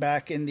 running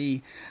back in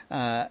the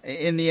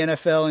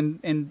NFL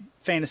in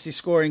fantasy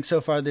scoring so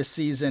far this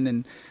season,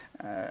 and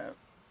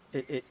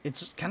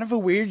it's kind of a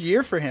weird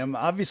year for him.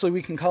 Obviously,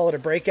 we can call it a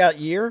breakout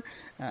year.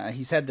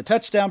 He's had the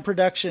touchdown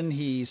production.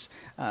 He's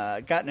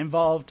gotten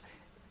involved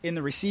in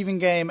the receiving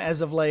game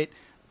as of late,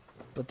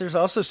 but there's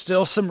also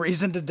still some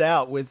reason to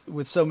doubt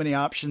with so many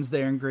options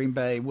there in Green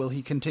Bay. Will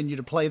he continue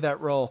to play that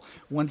role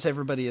once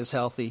everybody is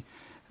healthy?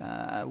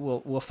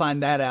 We'll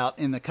find that out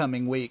in the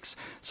coming weeks.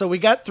 So we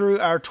got through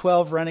our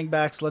 12 running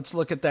backs. Let's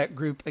look at that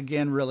group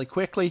again really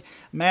quickly.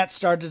 Matt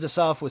started us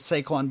off with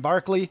Saquon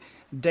Barkley.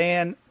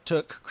 Dan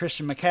took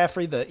Christian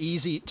McCaffrey, the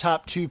easy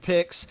top 2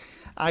 picks.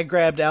 I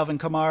grabbed Alvin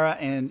Kamara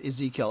and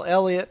Ezekiel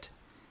Elliott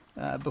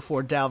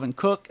before Dalvin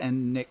Cook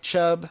and Nick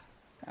Chubb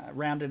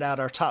rounded out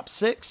our top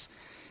 6.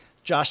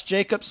 Josh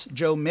Jacobs,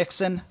 Joe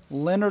Mixon,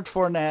 Leonard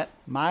Fournette,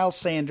 Miles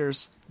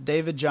Sanders,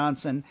 David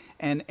Johnson,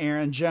 and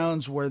Aaron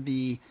Jones were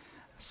the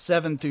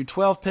 7 through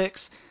 12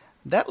 picks.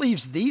 That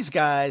leaves these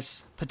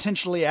guys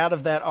potentially out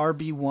of that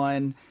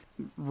RB1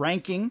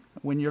 ranking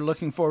when you're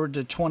looking forward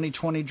to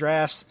 2020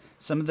 drafts.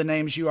 Some of the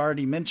names you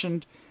already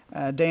mentioned,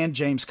 Dan,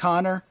 James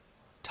Conner,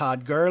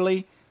 Todd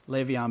Gurley,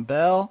 Le'Veon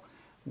Bell.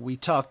 We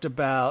talked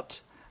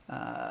about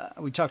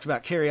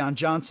Kerryon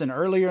Johnson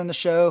earlier in the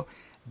show.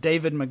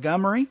 David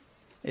Montgomery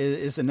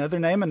is another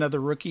name, another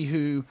rookie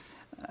who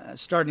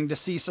starting to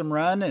see some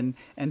run,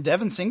 and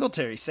Devin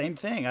Singletary, same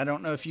thing. I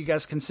don't know if you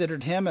guys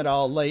considered him at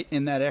all late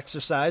in that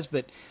exercise,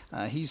 but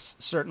he's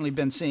certainly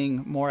been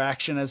seeing more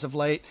action as of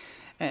late.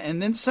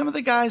 And then some of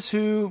the guys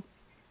who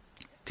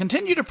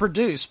continue to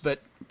produce,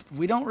 but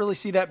we don't really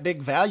see that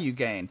big value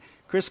gain.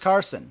 Chris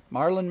Carson,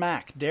 Marlon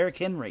Mack, Derrick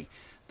Henry.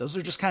 Those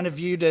are just kind of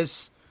viewed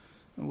as,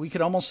 we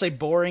could almost say,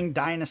 boring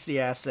dynasty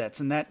assets,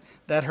 and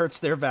that hurts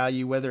their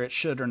value whether it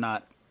should or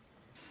not.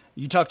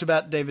 You talked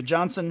about David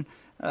Johnson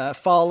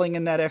falling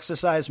in that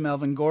exercise.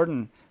 Melvin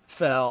Gordon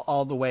fell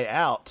all the way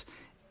out.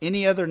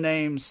 Any other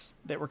names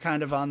that were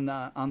kind of on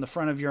the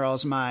front of your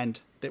all's mind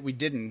that we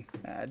didn't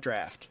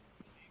draft?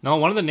 No,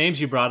 one of the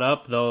names you brought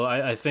up, though,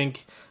 I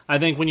think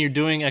when you're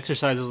doing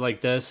exercises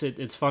like this,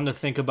 it's fun to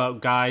think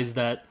about guys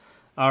that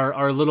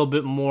are a little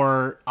bit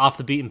more off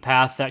the beaten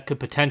path that could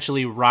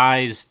potentially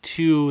rise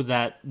to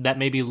that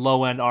maybe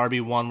low-end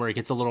RB1 where it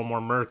gets a little more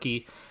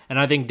murky. And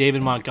I think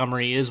David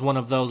Montgomery is one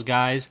of those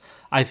guys.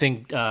 I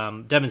think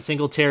Devin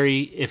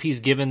Singletary, if he's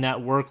given that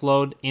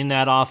workload in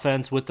that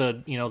offense with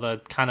the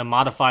the kind of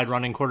modified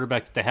running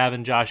quarterback that they have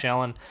in Josh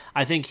Allen,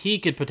 I think he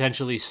could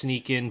potentially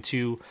sneak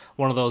into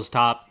one of those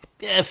top,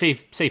 say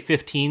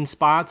 15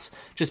 spots,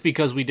 just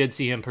because we did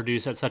see him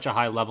produce at such a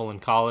high level in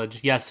college.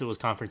 Yes, it was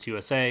Conference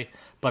USA,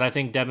 but I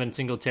think Devin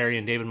Singletary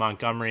and David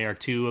Montgomery are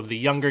two of the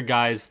younger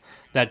guys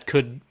that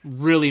could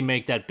really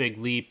make that big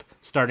leap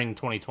starting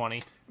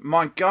 2020.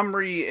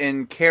 Montgomery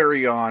and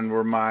Carry-On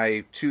were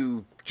my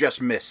two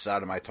just miss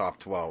out of my top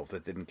 12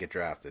 that didn't get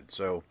drafted.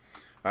 So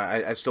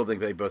I still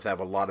think they both have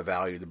a lot of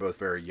value. They're both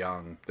very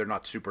young. They're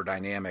not super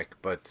dynamic,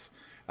 but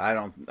I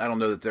don't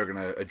know that they're going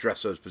to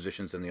address those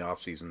positions in the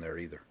offseason there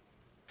either.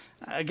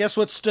 I guess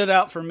what stood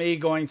out for me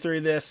going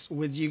through this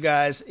with you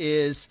guys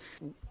is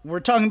we're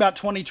talking about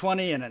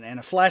 2020 and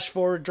a flash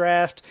forward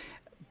draft,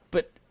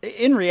 but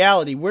in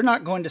reality, we're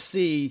not going to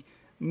see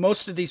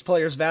most of these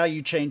players'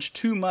 value change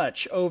too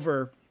much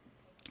over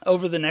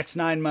the next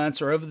 9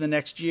 months or over the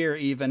next year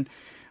even.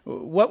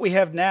 What we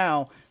have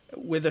now,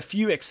 with a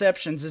few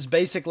exceptions, is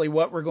basically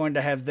what we're going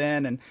to have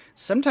then. And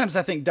sometimes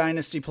I think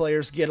dynasty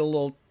players get a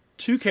little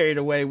too carried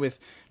away with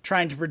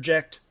trying to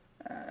project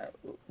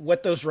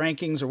what those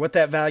rankings or what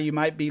that value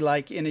might be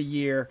like in a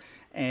year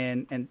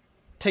and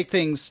take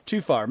things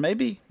too far.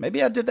 Maybe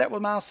I did that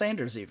with Miles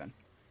Sanders even.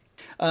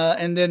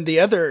 And then the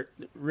other,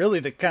 really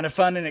the kind of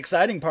fun and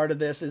exciting part of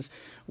this is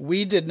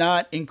we did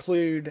not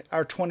include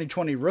our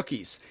 2020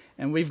 rookies.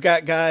 And we've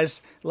got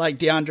guys like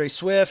DeAndre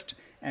Swift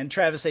and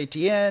Travis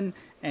Etienne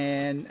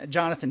and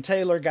Jonathan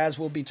Taylor, guys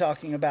we'll be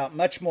talking about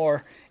much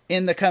more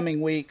in the coming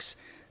weeks.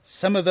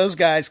 Some of those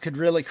guys could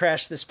really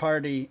crash this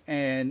party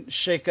and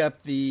shake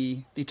up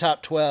the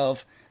top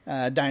 12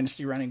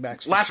 dynasty running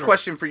backs. Last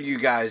question for you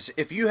guys.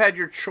 If you had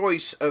your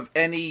choice of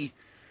any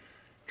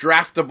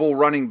draftable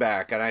running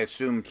back,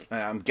 and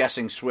I'm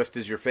guessing Swift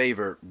is your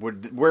favorite,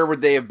 where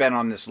would they have been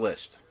on this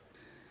list?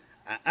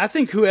 I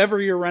think whoever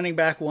your running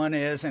back one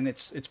is, and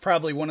it's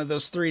probably one of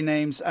those three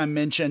names I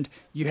mentioned,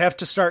 you have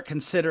to start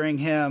considering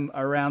him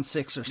around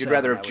 6 or 7. You'd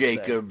rather have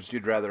Jacobs,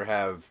 you'd rather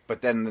have,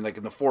 but then like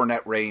in the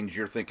Fournette range,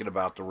 you're thinking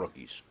about the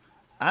rookies.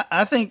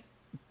 I think,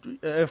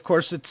 of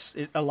course,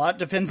 a lot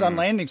depends on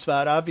landing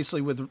spot,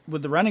 obviously, with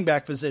the running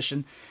back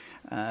position.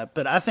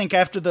 But I think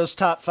after those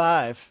top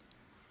 5,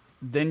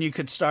 then you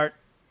could start,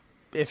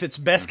 if it's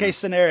best case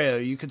scenario,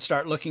 you could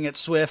start looking at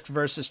Swift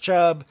versus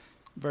Chubb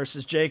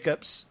versus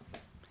Jacobs.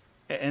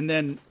 And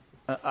then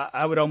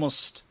I would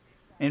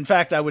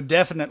I would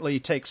definitely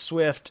take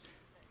Swift,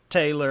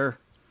 Taylor,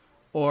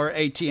 or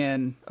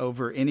Etienne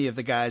over any of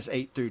the guys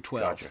 8 through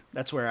 12. Gotcha.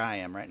 That's where I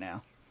am right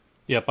now.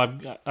 Yep,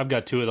 I've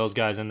got two of those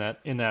guys in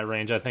that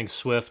range. I think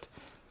Swift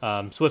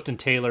and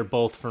Taylor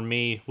both for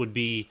me would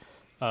be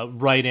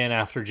right in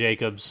after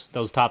Jacobs.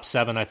 Those top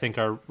 7 I think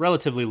are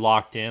relatively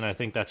locked in. I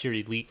think that's your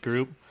elite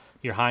group,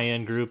 your high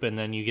end group, and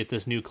then you get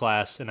this new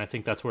class, and I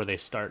think that's where they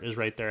start, is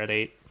right there at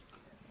 8.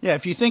 Yeah,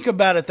 if you think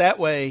about it that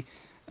way,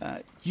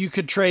 you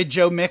could trade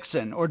Joe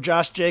Mixon or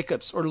Josh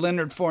Jacobs or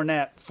Leonard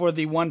Fournette for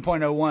the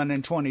 1.01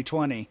 in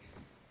 2020.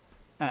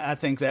 I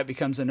think that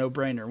becomes a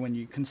no-brainer when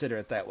you consider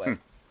it that way.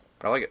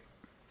 I like it.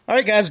 All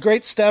right, guys,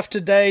 great stuff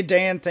today.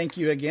 Dan, thank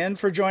you again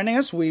for joining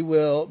us. We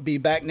will be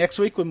back next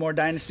week with more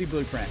Dynasty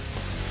Blueprint.